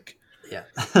looks like. Yeah.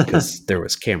 Because there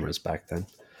was cameras back then.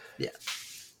 Yeah.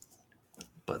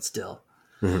 But still.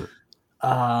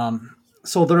 Mm-hmm.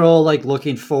 So they're all like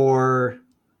looking for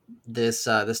this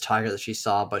tiger that she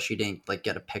saw, but she didn't like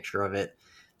get a picture of it.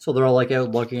 So they're all like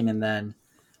out looking, and then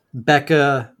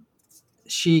Becca,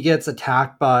 she gets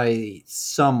attacked by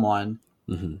someone,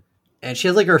 and she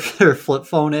has like her flip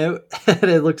phone out, and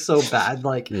it looks so bad.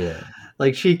 Like,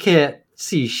 like she can't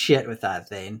see shit with that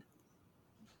thing.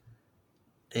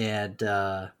 And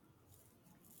yeah,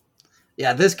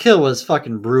 this kill was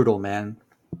fucking brutal, man.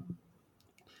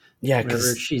 Yeah,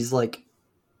 because she's like,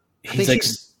 he's like,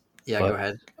 yeah, what? go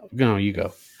ahead. No, you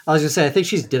go. I was gonna say, I think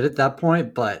she's dead at that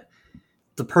point, but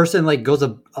the person like goes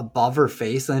above her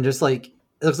face and just like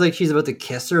it looks like she's about to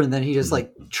kiss her, and then he just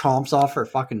like chomps off her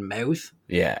fucking mouth.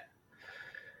 Yeah,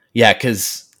 yeah,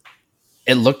 because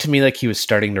it looked to me like he was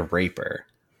starting to rape her,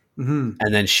 and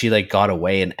then she like got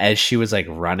away, and as she was like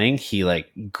running, he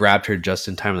like grabbed her just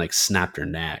in time and like snapped her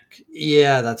neck.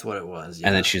 Yeah, that's what it was. Yeah.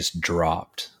 And then she just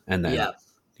dropped, and then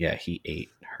yeah, he ate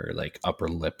her like upper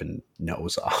lip and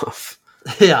nose off.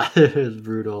 Yeah, it was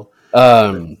brutal.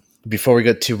 Before we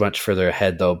get too much further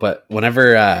ahead though, but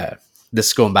whenever this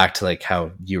is going back to like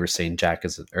how you were saying Jack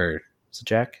is it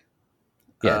Jack?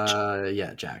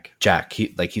 Yeah, Jack. Jack,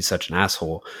 he's such an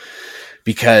asshole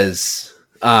because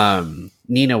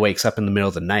Nina wakes up in the middle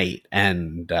of the night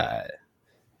and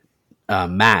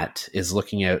Matt is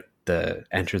looking out the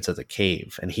entrance of the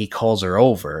cave and he calls her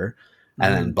over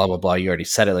and then blah blah blah. You already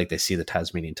said it, like they see the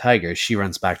Tasmanian tiger. She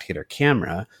runs back to get her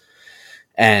camera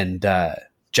and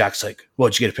Jack's like, well,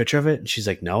 did you get a picture of it? And she's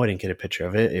like, no, I didn't get a picture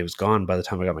of it. It was gone by the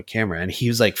time I got my camera. And he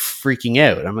was like freaking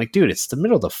out. I'm like, dude, it's the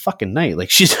middle of the fucking night. Like,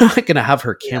 she's not going to have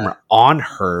her camera on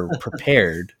her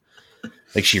prepared.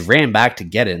 Like, she ran back to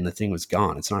get it and the thing was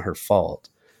gone. It's not her fault.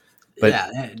 But yeah,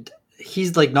 and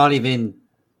he's like not even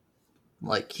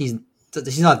like he's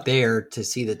not there to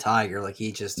see the tiger. Like,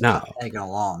 he just tagging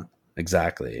along.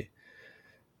 Exactly.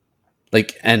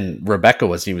 Like, and Rebecca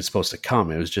wasn't even supposed to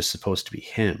come. It was just supposed to be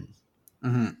him.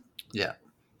 Yeah.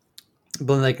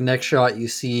 But like next shot, you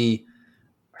see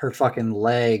her fucking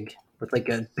leg with like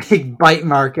a big bite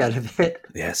mark out of it.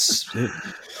 Yes.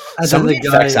 And some of the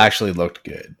effects guy, actually looked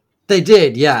good. They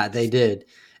did. Yeah, they did.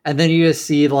 And then you just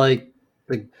see like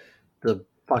the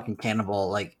fucking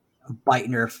cannibal like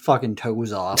biting her fucking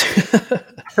toes off.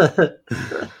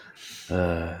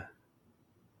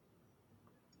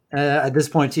 At this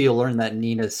point, too, you'll learn that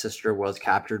Nina's sister was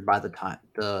captured by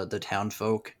the town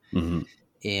folk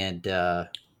and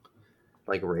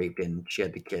like raped, and she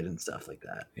had the kid and stuff like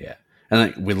that. Yeah, and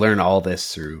like we learn all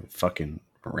this through fucking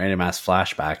random ass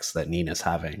flashbacks that Nina's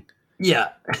having. Yeah,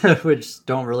 which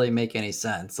don't really make any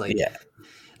sense. Like, yeah,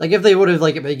 like if they would have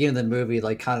like at the beginning of the movie,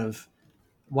 like kind of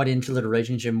went into the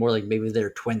relationship more like maybe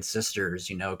they're twin sisters,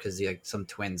 you know, because like some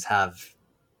twins have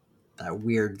that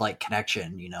weird like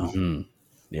connection, you know.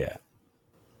 Yeah.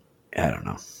 I don't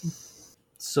know.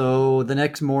 So the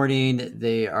next morning,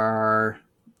 they are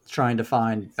trying to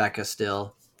find Becca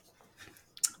still.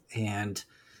 And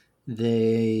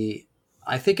I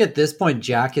think at this point,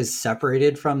 Jack is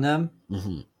separated from them.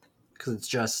 Because it's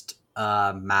just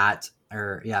Matt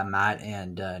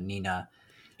and Nina.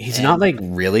 He's not like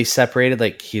really separated.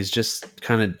 Like he's just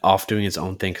kind of off doing his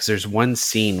own thing. Because there's one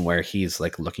scene where he's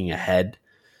like looking ahead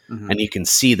and you can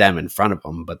see them in front of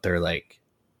him, but they're like,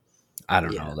 I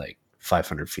don't know, like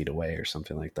 500 feet away or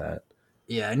something like that.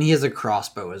 Yeah, and he has a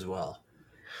crossbow as well.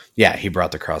 Yeah, he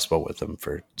brought the crossbow with him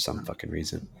for some fucking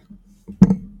reason.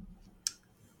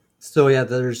 So yeah,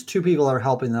 there's two people that are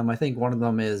helping them. I think one of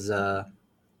them is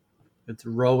it's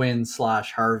Rowan /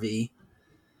 Harvey,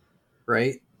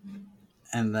 right?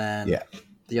 And then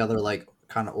the other like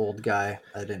kind of old guy.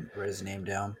 I didn't write his name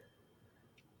down.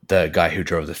 The guy who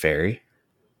drove the ferry?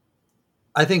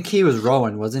 I think he was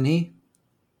Rowan, wasn't he?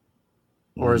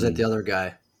 Or is it the other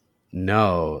guy?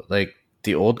 No, like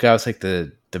the old guy was like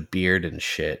the beard and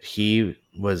shit. He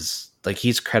was like,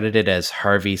 he's credited as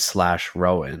Harvey /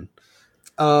 Rowan.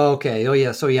 Oh, okay. Oh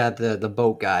yeah. So yeah, the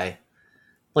boat guy.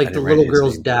 Like the little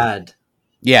girl's dad.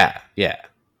 Yeah.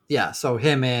 Yeah, so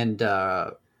him and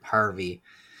Harvey,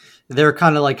 they're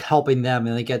kind of like helping them,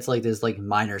 and it gets like this like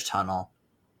miner's tunnel.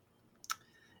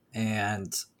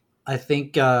 And I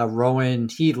think Rowan,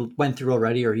 he went through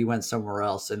already, or he went somewhere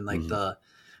else, and like the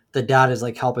dad is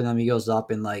like helping them. He goes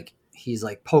up and like he's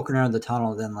like poking around the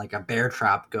tunnel, then like a bear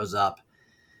trap goes up,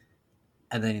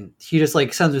 and then he just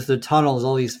like sends us through the tunnels,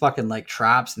 all these fucking like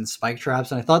traps and spike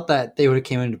traps. And I thought that they would have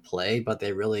came into play, but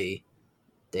they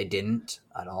didn't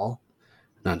at all.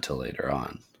 Not until later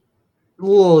on.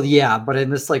 Well, yeah, but in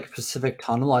this like Pacific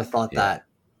tunnel, I thought that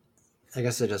I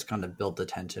guess it just kind of built the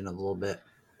tension a little bit.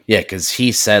 Yeah, because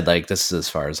he said like, "This is as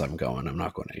far as I'm going. I'm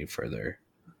not going any further."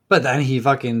 But then he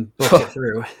fucking booked it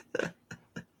through.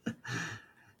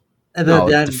 And then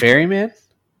the ferryman.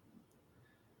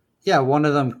 Yeah, one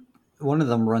of them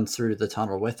runs through the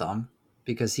tunnel with him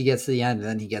because he gets to the end and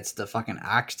then he gets the fucking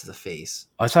axe to the face.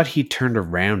 I thought he turned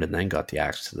around and then got the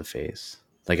axe to the face,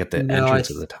 like at the entrance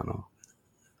of the tunnel.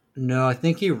 No, I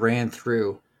think he ran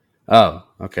through. Oh,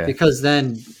 okay. Because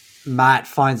then Matt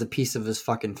finds a piece of his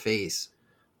fucking face.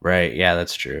 Right. Yeah,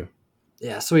 that's true.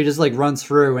 Yeah, so he just like runs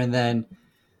through, and then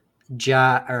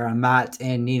Matt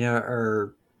and Nina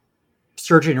are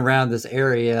searching around this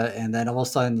area, and then all of a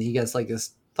sudden he gets like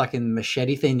this fucking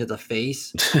machete thing to the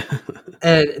face.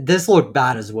 And this looked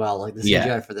bad as well. Like the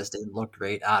CGI for this didn't look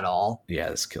great at all. Yeah,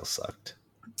 this kill sucked.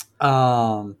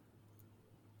 And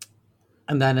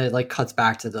then it like cuts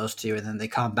back to those two, and then they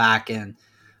come back and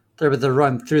they're about to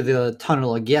run through the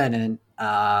tunnel again, and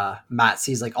Matt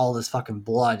sees like all this fucking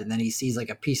blood, and then he sees like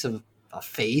a piece of a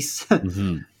face,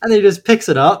 and then he just picks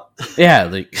it up. Yeah,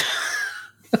 like,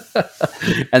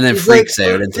 and then he's freaks like,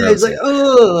 out and throws it.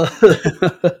 Oh,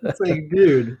 it's like,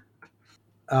 dude.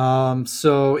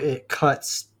 So it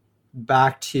cuts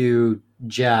back to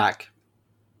Jack,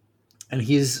 and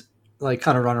he's like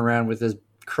kind of running around with his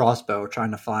crossbow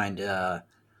trying to find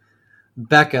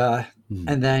Becca,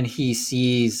 and then he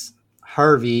sees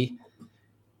Harvey,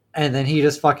 and then he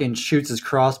just fucking shoots his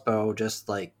crossbow, just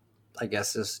like, I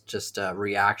guess it's just a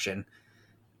reaction.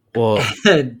 Well,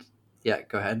 and, yeah,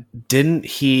 go ahead. Didn't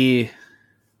he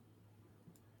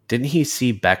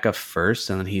see Becca first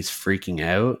and then he's freaking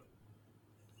out?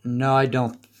 No, I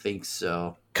don't think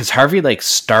so. Because Harvey like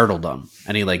startled him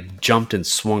and he like jumped and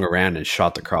swung around and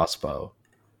shot the crossbow.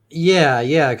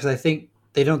 Yeah, because I think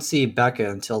they don't see Becca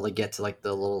until they get to like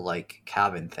the little like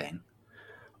cabin thing.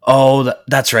 Oh,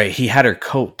 that's right. He had her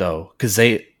coat though, because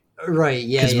right,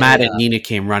 yeah, because Matt and Nina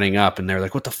came running up and they're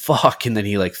like, "What the fuck?" And then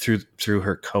he like threw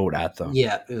her coat at them.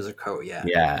 Yeah, it was a coat.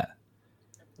 Yeah.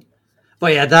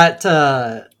 But yeah, that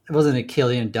it wasn't a kill.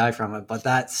 He didn't die from it, but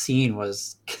that scene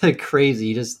was crazy.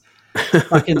 He just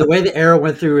fucking the way the arrow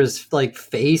went through his like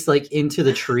face, like into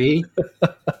the tree.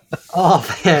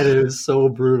 Oh man, it was so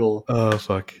brutal. Oh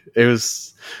fuck, it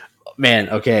was, man.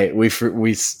 Okay,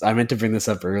 I meant to bring this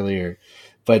up earlier,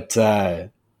 but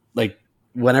like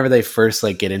whenever they first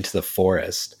like get into the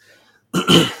forest,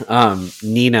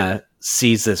 Nina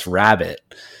sees this rabbit.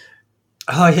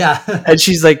 Oh yeah, and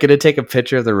she's like gonna take a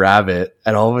picture of the rabbit,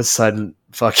 and all of a sudden,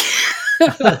 fucking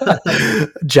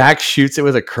Jack shoots it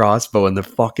with a crossbow, and the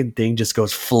fucking thing just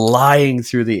goes flying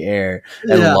through the air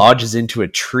and lodges into a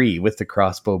tree with the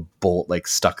crossbow bolt like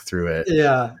stuck through it.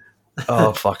 Yeah.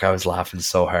 Oh fuck, I was laughing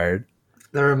so hard.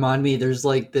 That reminded me, there's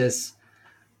like this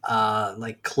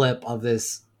like clip of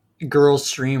this girl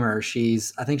streamer.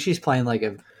 I think she's playing like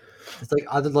it's like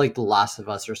other like The Last of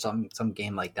Us or some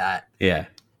game like that. Yeah.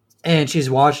 And she's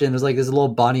watching, there's like this little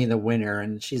bunny in the winter,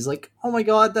 and she's like, "Oh my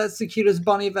god, that's the cutest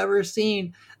bunny I've ever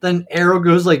seen." Then arrow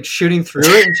goes like shooting through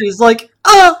it, and she's like,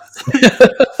 "Ah!"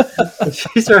 And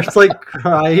she starts like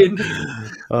crying.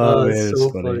 Oh man, it's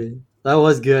so funny. That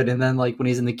was good. And then like when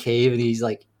he's in the cave and he's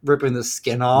like ripping the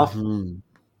skin off. Mm-hmm.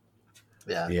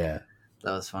 Yeah.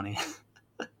 That was funny.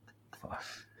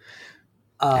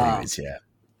 Anyways, yeah.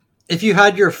 If you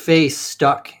had your face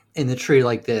stuck in the tree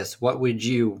like this, what would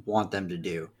you want them to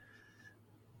do?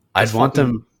 I'd want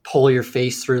them pull your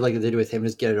face through like they did with him,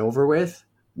 just get it over with.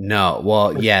 No,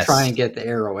 well, yes. Try and get the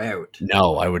arrow out.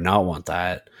 No, I would not want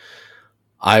that.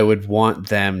 I would want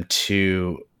them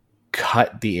to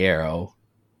cut the arrow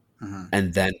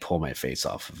and then pull my face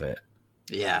off of it.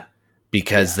 Yeah.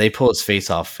 Because they pull his face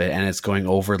off it and it's going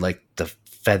over like the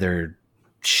feathered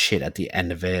shit at the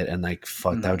end of it, and like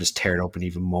fuck, that would just tear it open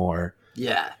even more.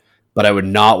 Yeah. But I would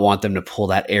not want them to pull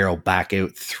that arrow back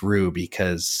out through,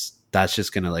 because that's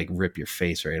just gonna like rip your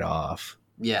face right off.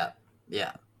 Yeah.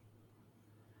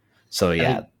 So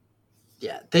yeah.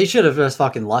 They should have just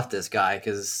fucking left this guy,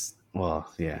 because well,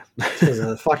 yeah. because of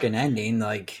the fucking ending,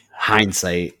 like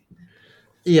hindsight.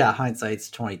 Yeah, hindsight's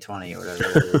 2020 or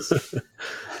whatever it is.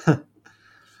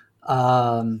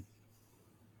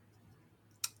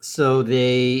 So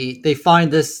they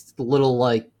find this little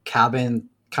like cabin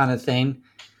kind of thing,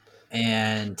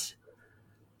 and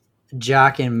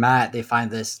Jack and Matt, they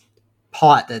find this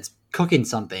pot that's cooking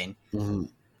something. Mm-hmm.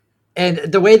 And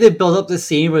the way they built up the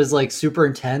scene was like super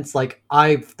intense. Like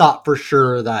I thought for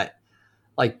sure that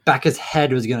like Becca's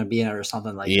head was gonna be in it or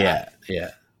something like that.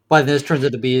 Yeah. But this turns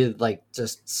out to be like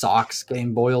just socks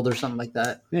getting boiled or something like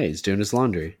that. Yeah, he's doing his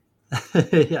laundry.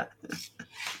 Yeah.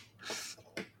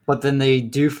 But then they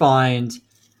do find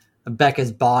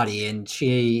Becca's body, and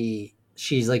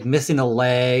she's like missing a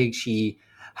leg. She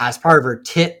has part of her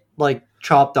tit like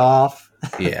chopped off.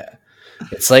 Yeah.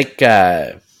 It's like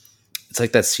that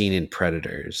scene in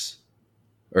Predators.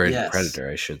 Or in Predator,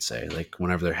 I should say. Like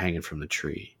whenever they're hanging from the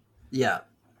tree. Yeah.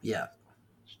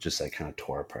 It's just like kind of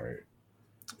tore apart.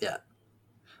 Yeah.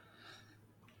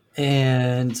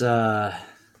 And so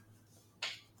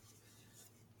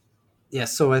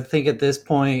I think at this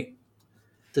point,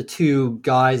 the two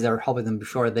guys that were helping them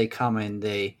before they come in,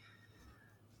 they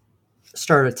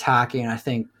start attacking. I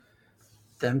think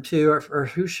them two, or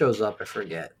who shows up, I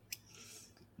forget.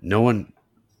 No one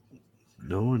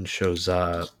shows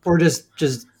up. Or does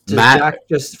Matt, Jack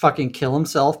just fucking kill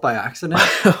himself by accident?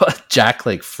 Jack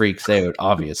like freaks out,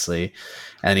 obviously,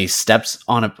 and he steps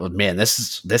on a man.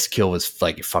 This kill was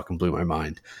like, it fucking blew my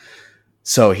mind.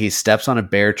 So he steps on a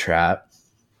bear trap,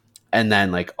 and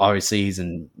then like obviously he's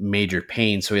in major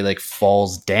pain, so he like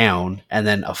falls down, and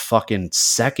then a fucking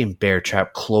second bear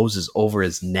trap closes over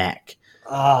his neck.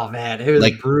 Oh man, it was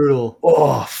like brutal.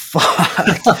 Oh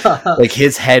fuck! Like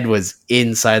his head was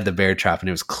inside the bear trap, and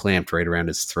it was clamped right around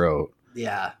his throat.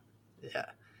 Yeah.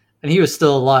 And he was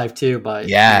still alive too, but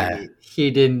yeah, he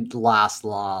didn't last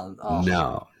long. Oh,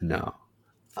 no.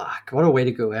 Fuck! What a way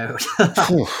to go out.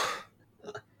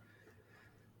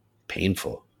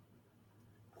 Painful.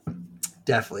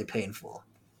 Definitely painful.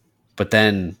 But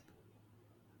then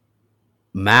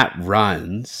Matt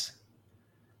runs,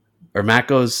 or Matt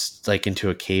goes like into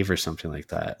a cave or something like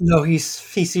that. No, he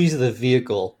sees the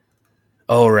vehicle.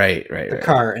 Oh, right. The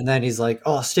car, and then he's like,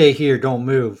 "Oh, stay here, don't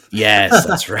move." Yes,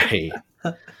 that's right.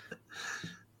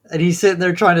 And he's sitting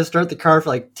there trying to start the car for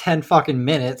like 10 fucking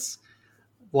minutes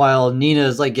while Nina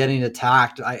is like getting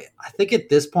attacked. I think at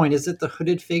this point, is it the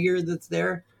hooded figure that's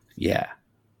there? Yeah.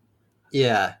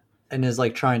 And is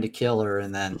like trying to kill her,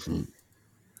 and then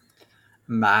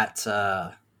Matt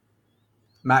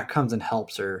comes and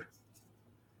helps her.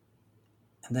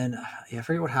 And then I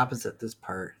forget what happens at this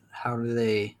part. How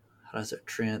does it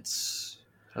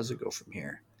go from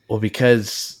here? Well,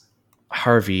 because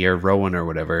Harvey or Rowan or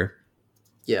whatever,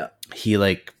 he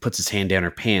like puts his hand down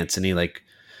her pants, and he like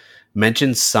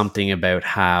mentions something about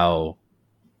how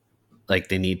like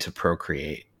they need to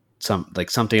procreate,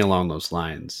 something along those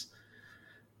lines.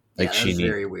 Like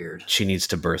very weird. She needs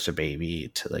to birth a baby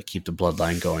to like keep the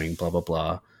bloodline going, blah blah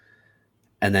blah.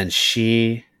 And then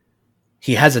he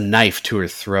has a knife to her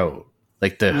throat.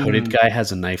 Like the hooded guy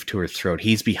has a knife to her throat.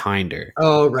 He's behind her.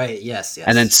 Oh right, yes.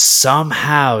 And then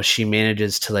somehow she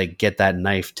manages to like get that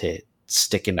knife to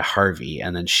stick into Harvey,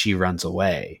 and then she runs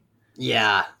away.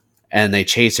 Yeah. And they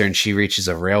chase her, and she reaches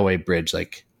a railway bridge,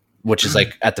 like, which is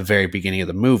like at the very beginning of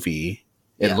the movie.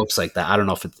 It looks like that. I don't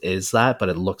know if it is that, but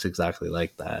it looks exactly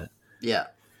like that. Yeah.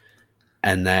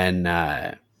 And then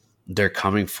they're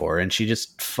coming for her, and she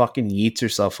just fucking yeets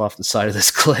herself off the side of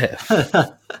this cliff.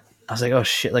 I was like, oh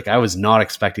shit. Like, I was not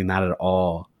expecting that at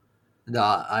all. No,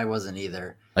 I wasn't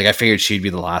either. Like, I figured she'd be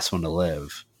the last one to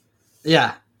live.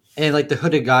 Yeah. And like the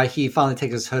hooded guy, he finally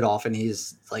takes his hood off, and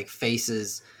he's like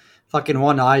faces fucking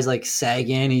one eye's like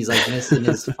sagging. He's like missing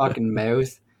his fucking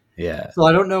mouth. Yeah. So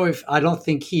I don't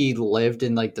think he lived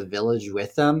in like the village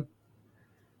with them.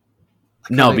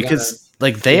 No, because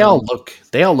like they all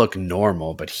look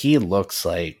normal, but he looks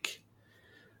like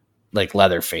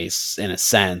Leatherface in a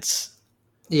sense.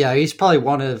 Yeah, he's probably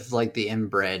one of like the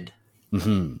inbred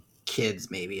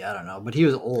kids, maybe. I don't know, but he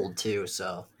was old too,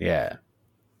 so yeah.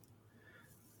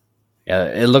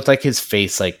 It looked like his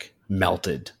face like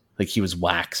melted, like he was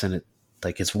wax, and it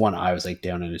like his one eye was like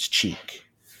down in his cheek.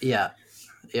 Yeah.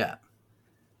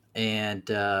 And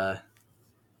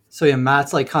so yeah,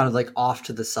 Matt's like kind of like off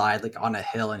to the side, like on a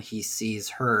hill, and he sees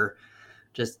her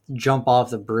just jump off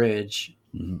the bridge.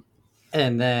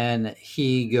 And then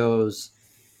he goes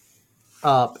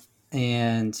up,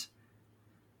 and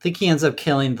I think he ends up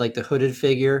killing like the hooded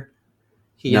figure.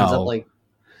 He ends up like,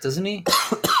 doesn't he?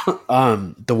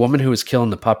 The woman who was killing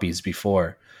the puppies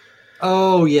before.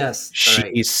 Oh yes,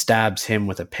 she stabs him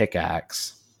with a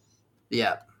pickaxe.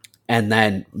 Yeah. And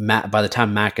then by the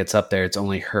time Matt gets up there, it's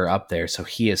only her up there. So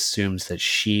he assumes that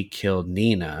she killed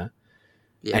Nina.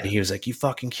 Yeah. And he was like, you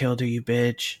fucking killed her, you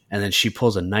bitch. And then she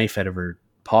pulls a knife out of her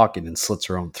pocket and slits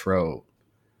her own throat.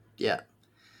 Yeah.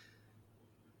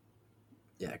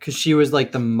 Yeah, because she was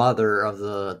like the mother of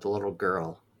the little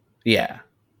girl. Yeah.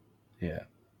 Yeah.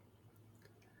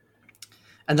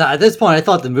 And at this point, I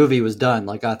thought the movie was done.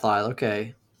 Like, I thought,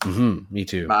 okay. Me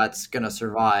too. Matt's going to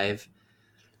survive.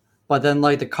 But then,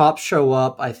 like, the cops show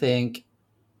up, I think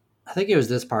it was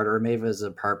this part, or maybe it was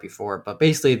a part before. But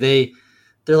basically,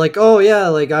 they're like, oh, yeah,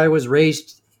 like, I was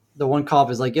raised. The one cop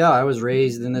is like, yeah, I was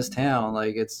raised in this town.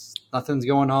 Like, nothing's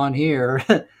going on here.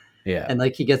 Yeah. And,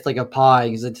 like, he gets, like, a pie.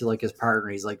 He's into, like, his partner.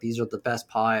 He's like, these are the best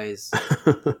pies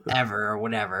ever, or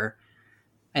whatever.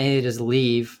 And they just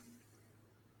leave.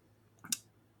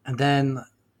 And then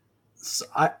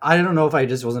I don't know if I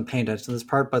just wasn't paying attention to this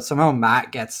part, but somehow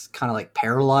Matt gets kind of like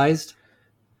paralyzed.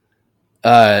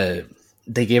 They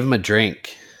gave him a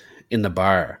drink in the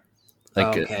bar,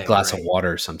 like a glass of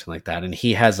water or something like that. And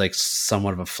he has like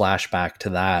somewhat of a flashback to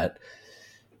that.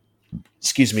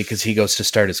 Excuse me, because he goes to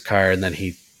start his car and then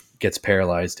he gets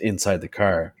paralyzed inside the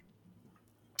car.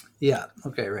 Yeah.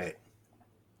 Okay. Right.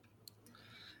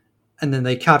 And then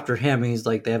they capture him and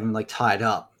they have him like tied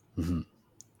up. Mm-hmm.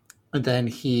 And then I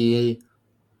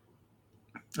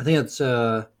think it's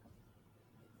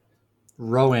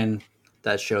Rowan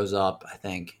that shows up, I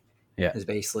think. Yeah. Is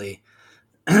basically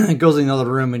goes in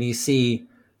another room and you see,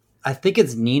 I think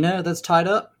it's Nina that's tied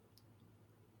up.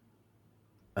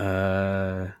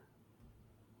 I'm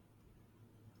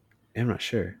not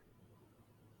sure.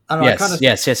 I don't know.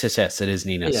 Yes. It is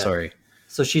Nina. Yeah. Sorry.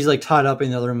 So she's like tied up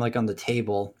in the other room, like on the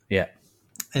table. Yeah.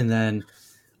 And then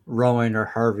Rowan or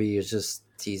Harvey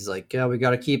he's like, yeah, we got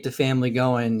to keep the family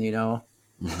going, you know?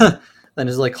 Mm-hmm. Then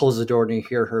just like close the door and you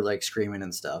hear her like screaming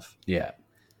and stuff. Yeah.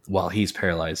 While he's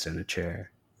paralyzed in a chair.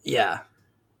 Yeah.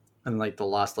 And like the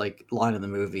last like line of the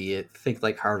movie, I think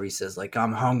like Harvey says like,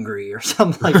 I'm hungry or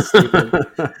something like stupid.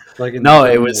 No,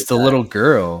 it was like the little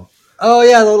girl. Oh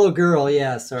yeah, the little girl.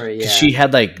 Yeah. Sorry. Yeah. She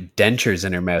had like dentures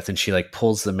in her mouth and she like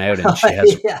pulls them out and she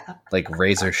has like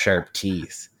razor sharp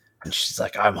teeth. And she's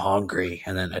like, I'm hungry,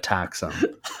 and then attacks him.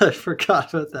 I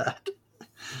forgot about that.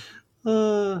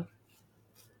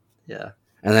 Yeah.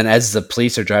 And then as the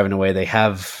police are driving away, they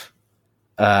have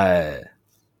not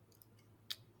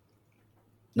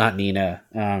Nina,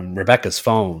 Rebecca's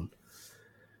phone.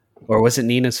 Or was it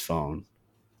Nina's phone?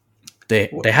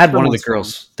 They had one of the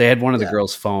girls. They had one of the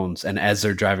girls' phones, and as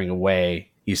they're driving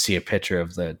away, you see a picture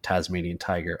of the Tasmanian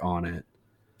tiger on it.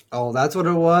 Oh, that's what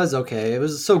it was? Okay. It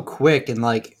was so quick and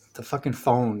like the fucking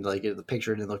phone, like the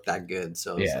picture didn't look that good.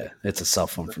 So it's a cell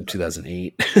phone from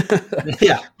 2008.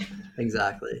 Yeah,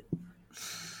 exactly.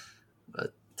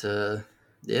 But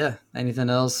anything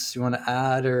else you want to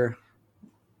add or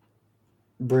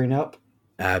bring up?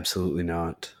 Absolutely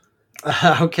not.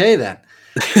 Okay then.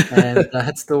 And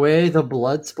that's the way the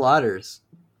blood splatters.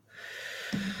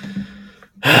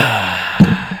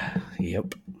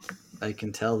 Yep. I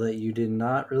can tell that you did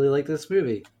not really like this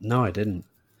movie. No, I didn't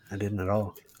at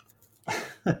all.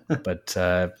 But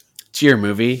it's your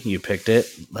movie. You picked it.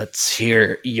 Let's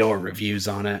hear your reviews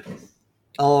on it.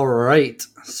 All right.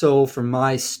 So for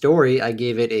my story, I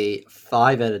gave it a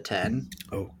 5 out of 10.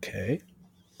 Okay.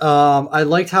 I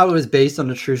liked how it was based on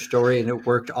a true story and it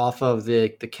worked off of the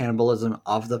cannibalism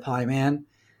of the Pie Man.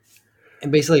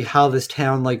 And basically how this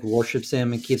town like worships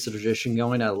him and keeps the tradition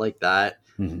going. I like that.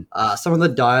 Mm-hmm. Some of the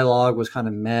dialogue was kind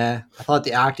of meh. I thought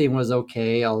the acting was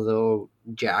okay, although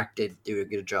Jack did do a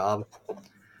good job.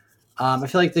 I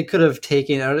feel like they could have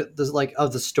taken out this like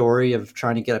of the story of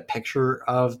trying to get a picture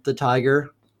of the tiger.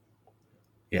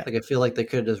 Yeah, like I feel like they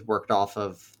could have just worked off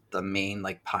of the main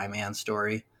like Pie Man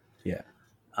story. Yeah.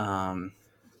 I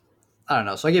don't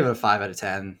know. So I gave it a 5 out of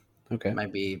 10. Okay, it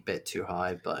might be a bit too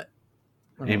high, but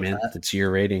hey man, that's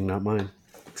your rating, not mine.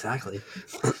 Exactly.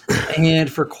 And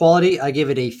for quality, I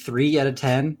give it a 3 out of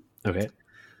 10. Okay.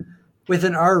 With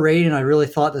an R rating, I really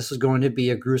thought this was going to be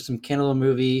a gruesome cannibal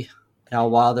movie. Now,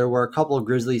 while there were a couple of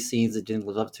grisly scenes that didn't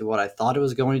live up to what I thought it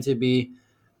was going to be,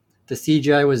 the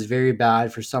CGI was very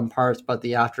bad for some parts, but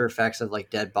the after effects of like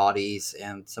dead bodies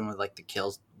and some of like the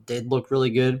kills did look really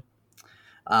good.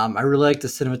 I really like the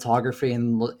cinematography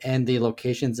and the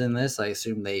locations in this. I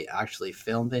assume they actually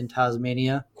filmed in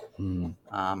Tasmania.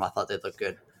 I thought they looked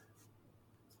good.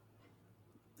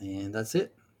 And that's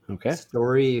it. Okay.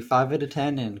 Story 5 out of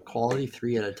 10 and quality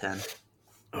 3 out of 10.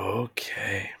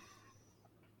 Okay.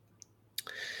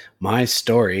 My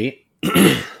story,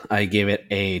 I gave it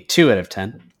a 2 out of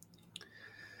 10.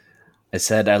 I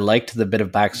said I liked the bit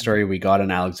of backstory we got on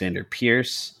Alexander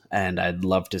Pierce. and I'd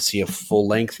love to see a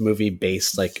full-length movie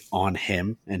based like on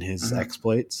him and his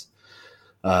exploits.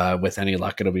 With any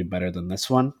luck, it'll be better than this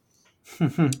one.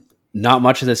 Not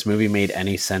much of this movie made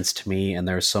any sense to me, and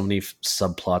there were so many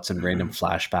subplots and random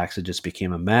flashbacks, it just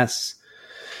became a mess.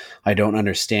 I don't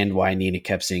understand why Nina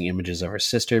kept seeing images of her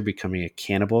sister becoming a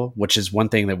cannibal, which is one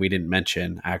thing that we didn't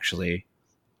mention, actually.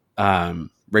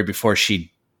 Right before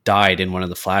she died in one of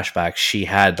the flashbacks, she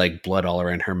had like blood all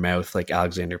around her mouth like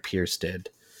Alexander Pierce did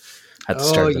at the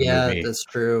start of the movie. That's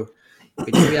true.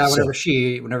 Yeah,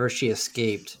 whenever she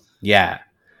escaped. Yeah.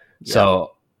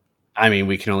 So, I mean,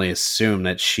 we can only assume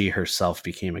that she herself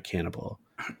became a cannibal.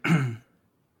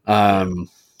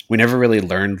 We never really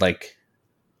learned like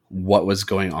what was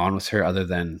going on with her, other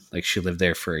than like she lived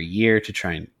there for a year to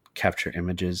try and capture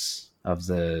images of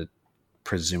the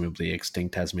presumably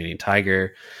extinct Tasmanian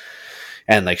tiger,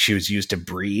 and like she was used to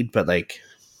breed, but like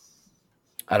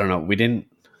I don't know,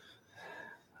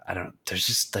 there's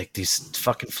just like these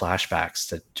fucking flashbacks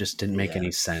that just didn't make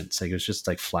any sense. Like it was just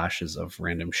like flashes of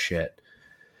random shit.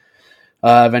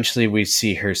 Eventually we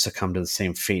see her succumb to the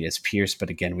same fate as Pierce, but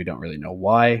again, we don't really know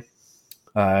why.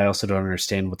 I also don't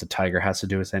understand what the tiger has to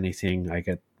do with anything. I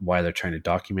get why they're trying to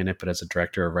document it, but as a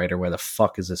director or writer, why the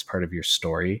fuck is this part of your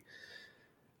story?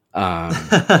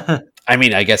 I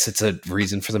mean, I guess it's a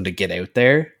reason for them to get out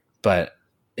there, but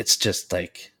it's just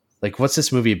like what's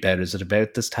this movie about? Is it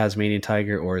about this Tasmanian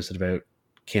tiger, or is it about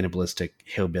cannibalistic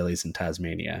hillbillies in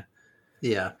Tasmania?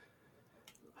 Yeah.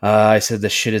 I said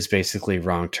this shit is basically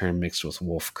Wrong Turn mixed with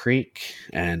Wolf Creek,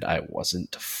 and I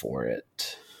wasn't for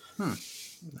it. All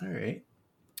right.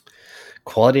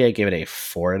 Quality, I gave it a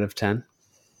 4 out of 10.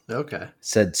 Okay.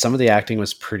 Said some of the acting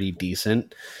was pretty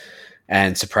decent,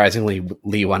 and surprisingly,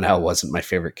 Leigh Whannell wasn't my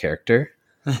favorite character.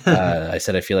 I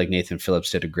said I feel like Nathan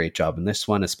Phillips did a great job in this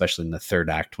one, especially in the third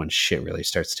act when shit really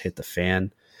starts to hit the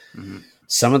fan.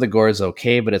 Some of the gore is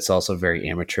okay, but it's also very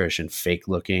amateurish and fake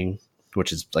looking,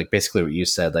 which is like basically what you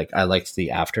said. Like I liked the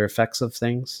after effects of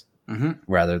things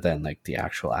rather than like the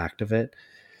actual act of it.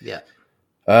 Yeah.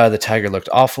 The tiger looked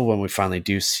awful when we finally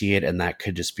do see it, and that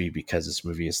could just be because this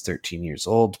movie is 13 years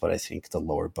old, but I think the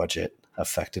lower budget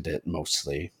affected it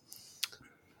mostly.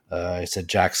 I said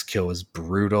Jack's kill was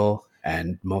brutal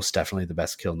and most definitely the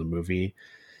best kill in the movie,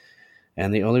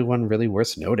 and the only one really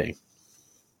worth noting.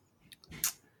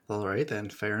 All right, then.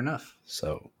 Fair enough.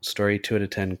 So, story 2 out of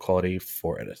 10, quality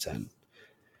 4 out of 10.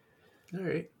 All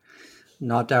right.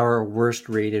 Not our worst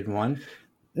rated one.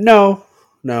 No.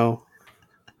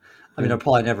 I mean, I'll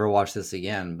probably never watch this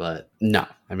again, but... No.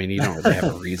 I mean, you don't really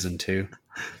have a reason to.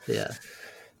 Yeah.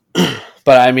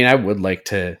 But, I mean, I would like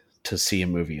to see a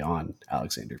movie on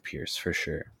Alexander Pierce, for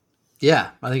sure.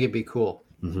 Yeah, I think it'd be cool.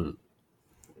 All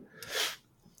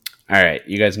right,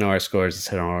 you guys know our scores. Let's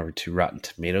head on over to Rotten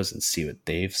Tomatoes and see what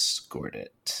they've scored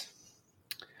it.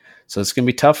 So it's going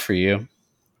to be tough for you.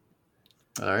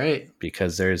 All right.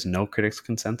 Because there is no critics'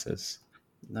 consensus.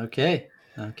 Okay.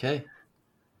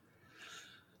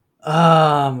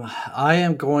 I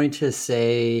am going to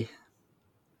say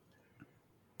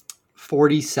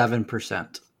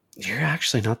 47%. You're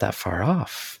actually not that far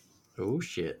off. Oh,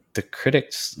 shit. The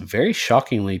critics, very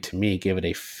shockingly to me, gave it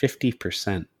a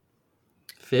 50%.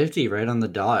 50, right on the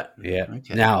dot. Yeah.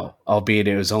 Okay. Now, albeit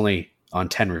it was only on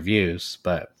 10 reviews,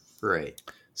 but right.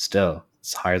 Still,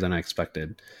 it's higher than I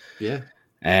expected. Yeah.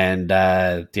 And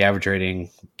the average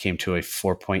rating came to a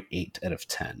 4.8 out of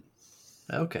 10.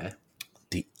 Okay.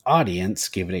 The audience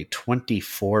gave it a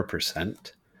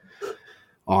 24%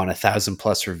 on 1,000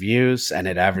 plus reviews, and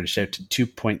it averaged out to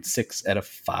 2.6 out of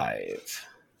 5,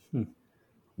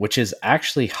 which is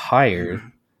actually higher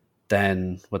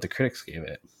than what the critics gave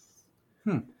it,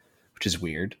 which is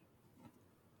weird.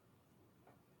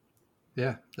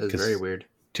 Yeah, that's very weird.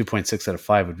 2.6 out of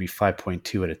 5 would be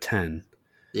 5.2 out of 10.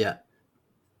 Yeah.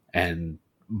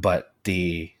 But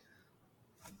the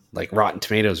Rotten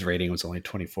Tomatoes rating was only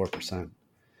 24%.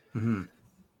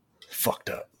 Fucked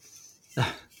up.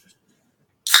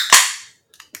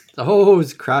 Oh,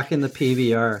 it's cracking the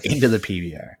PBR. Into the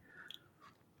PBR.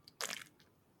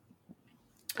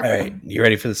 All right, you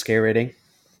ready for the scare rating?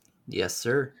 Yes,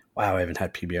 sir. Wow, I haven't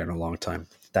had PBR in a long time.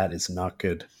 That is not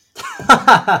good.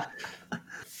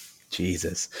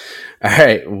 Jesus. All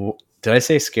right, did I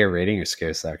say scare rating or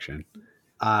scare section?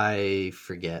 I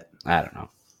forget. I don't know.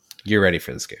 You're ready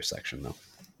for the scare section, though.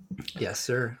 Yes,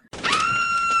 sir.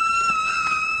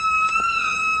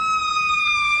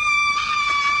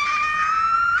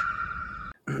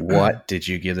 What did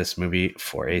you give this movie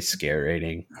for a scare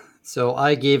rating? So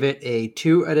I gave it a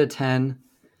 2 out of 10.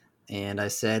 And I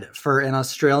said, for an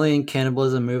Australian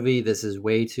cannibalism movie, this is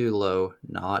way too low.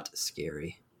 Not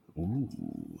scary. Ooh.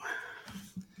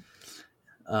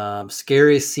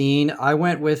 Scariest scene. I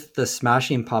went with the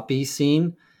smashing puppy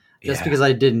scene just because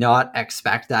I did not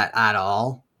expect that at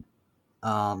all.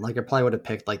 Like I probably would have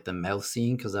picked like the mouth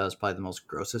scene because that was probably the most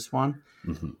grossest one.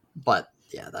 Mm-hmm. But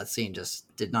yeah, that scene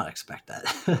just did not expect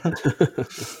that.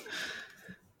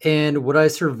 And would I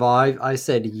survive? I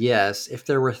said yes. If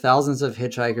there were thousands of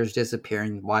hitchhikers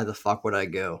disappearing, why the fuck would I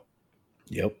go?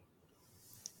 Yep.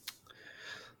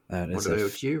 That is what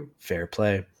about you? Fair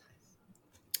play.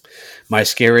 My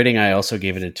scare rating, I also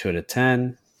gave it a 2 out of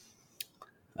 10.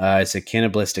 I said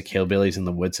cannibalistic hillbillies in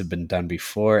the woods have been done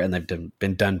before, and they've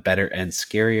been done better and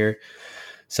scarier.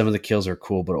 Some of the kills are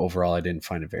cool, but overall I didn't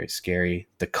find it very scary.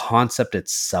 The concept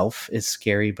itself is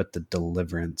scary, but the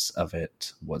deliverance of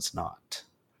it was not.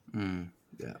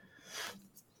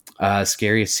 Yeah.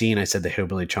 Scariest scene, I said the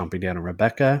hillbilly chomping down on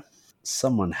Rebecca.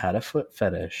 Someone had a foot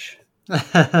fetish.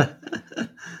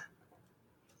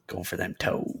 Going for them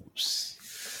toes.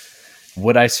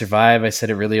 Would I survive? I said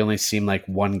it really only seemed like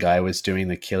one guy was doing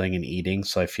the killing and eating,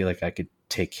 so I feel like I could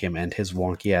take him and his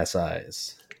wonky ass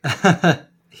eyes.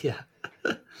 Yeah.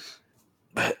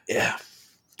 But yeah,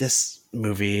 this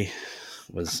movie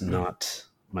was not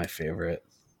my favorite.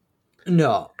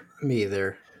 No, me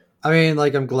either. I mean,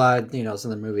 like, I'm glad, it's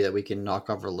another movie that we can knock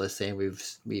off our list saying we've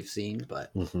seen,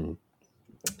 but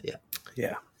yeah.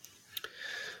 Yeah.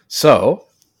 So,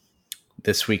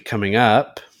 this week coming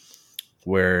up,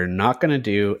 we're not going to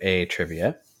do a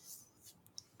trivia.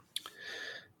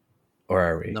 Or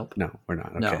are we? Nope. No, we're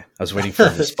not. Okay. No. I was waiting for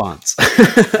a response.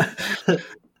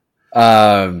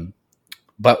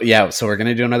 But yeah, so we're going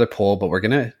to do another poll, but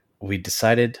we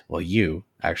decided, well, you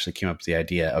actually came up with the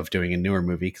idea of doing a newer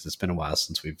movie because it's been a while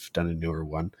since we've done a newer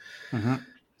one. Mm-hmm.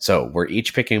 So we're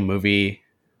each picking a movie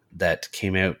that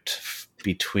came out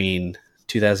between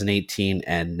 2018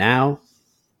 and now.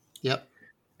 Yep.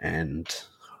 And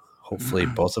hopefully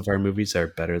both of our movies are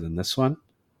better than this one.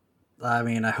 I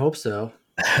mean, I hope so.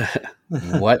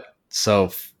 What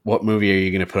movie are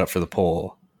you going to put up for the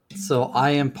poll? So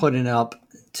I am putting up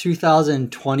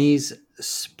 2020's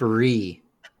Spree.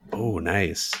 Oh,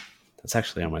 nice. That's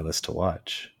actually on my list to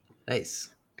watch. Nice.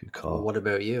 Good call. Well, what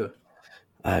about you?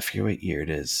 I forget what year it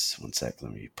is. One sec.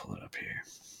 Let me pull it up here.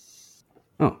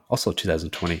 Oh, also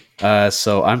 2020.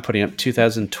 So I'm putting up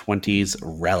 2020's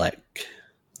Relic.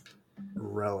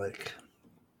 Relic.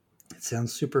 It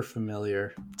sounds super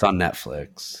familiar. It's on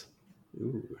Netflix.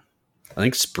 Ooh. I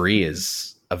think Spree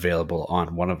is available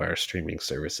on one of our streaming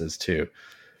services too.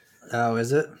 Oh,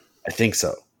 is it? I think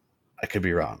so. I could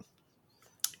be wrong.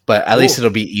 But at least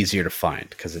it'll be easier to find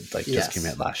because it just came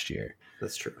out last year.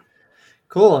 That's true.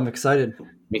 Cool. I'm excited.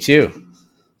 Me too.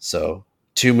 So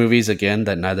 2 movies again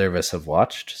that neither of us have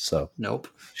watched. So nope.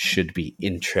 Should be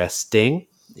interesting.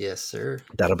 Yes, sir.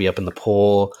 That'll be up in the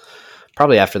poll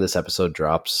probably after this episode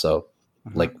drops. So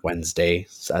like Wednesday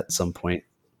at some point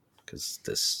because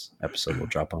this episode will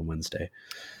drop on Wednesday.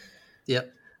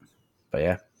 Yep. But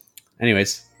yeah.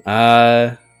 Anyways,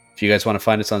 if you guys want to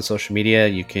find us on social media,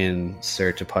 you can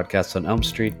search a podcast on Elm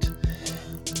Street.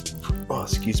 Oh,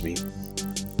 excuse me.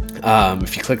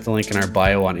 If you click the link in our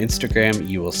bio on Instagram,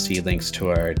 you will see links to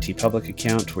our TeePublic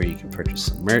account where you can purchase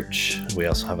some merch. We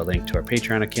also have a link to our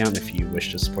Patreon account if you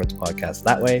wish to support the podcast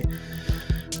that way.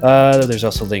 There's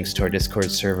also links to our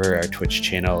Discord server, our Twitch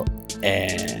channel,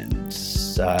 and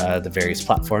the various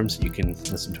platforms that you can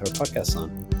listen to our podcasts on.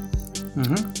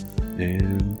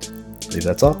 And I believe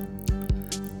that's all.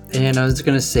 And I was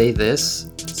going to say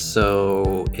this,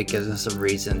 so it gives us a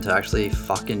reason to actually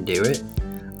fucking do it.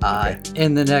 Okay.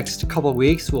 In the next couple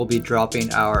weeks, we'll be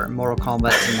dropping our Mortal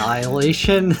Kombat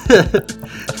Annihilation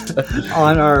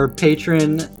on our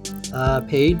Patreon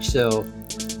page. So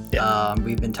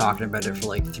we've been talking about it for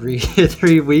like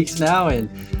three weeks now and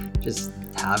just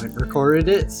haven't recorded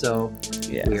it. So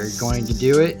we're going to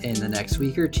do it in the next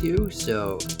week or two.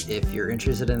 So if you're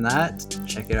interested in that,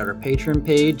 check it out our Patreon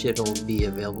page. It'll be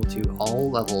available to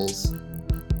all levels.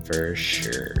 For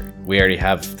sure. We already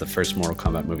have the first Mortal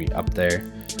Kombat movie up there.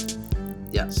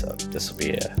 Yeah. So this will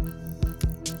be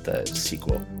the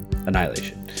sequel,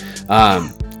 Annihilation.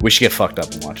 We should get fucked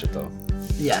up and watch it though.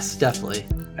 Yes, definitely.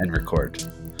 And record.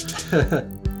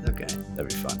 Okay. That'd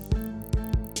be fun.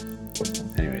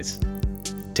 Anyways,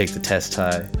 take the test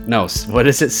high. No, what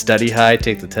is it? Study high,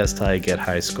 take the test high, get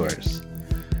high scores.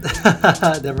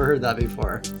 Never heard that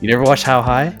before. You never watched How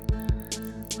High?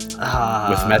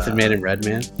 With Method Man and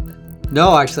Redman?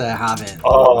 No, actually I haven't.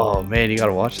 Oh man, you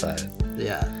gotta watch that.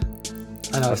 Yeah.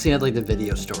 I know, I've seen it at like the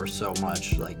video store so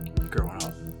much, like growing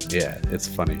up. Yeah, it's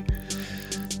funny.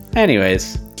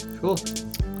 Anyways. Cool.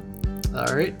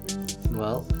 Alright.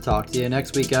 Well, talk to you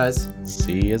next week, guys.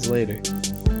 See you later.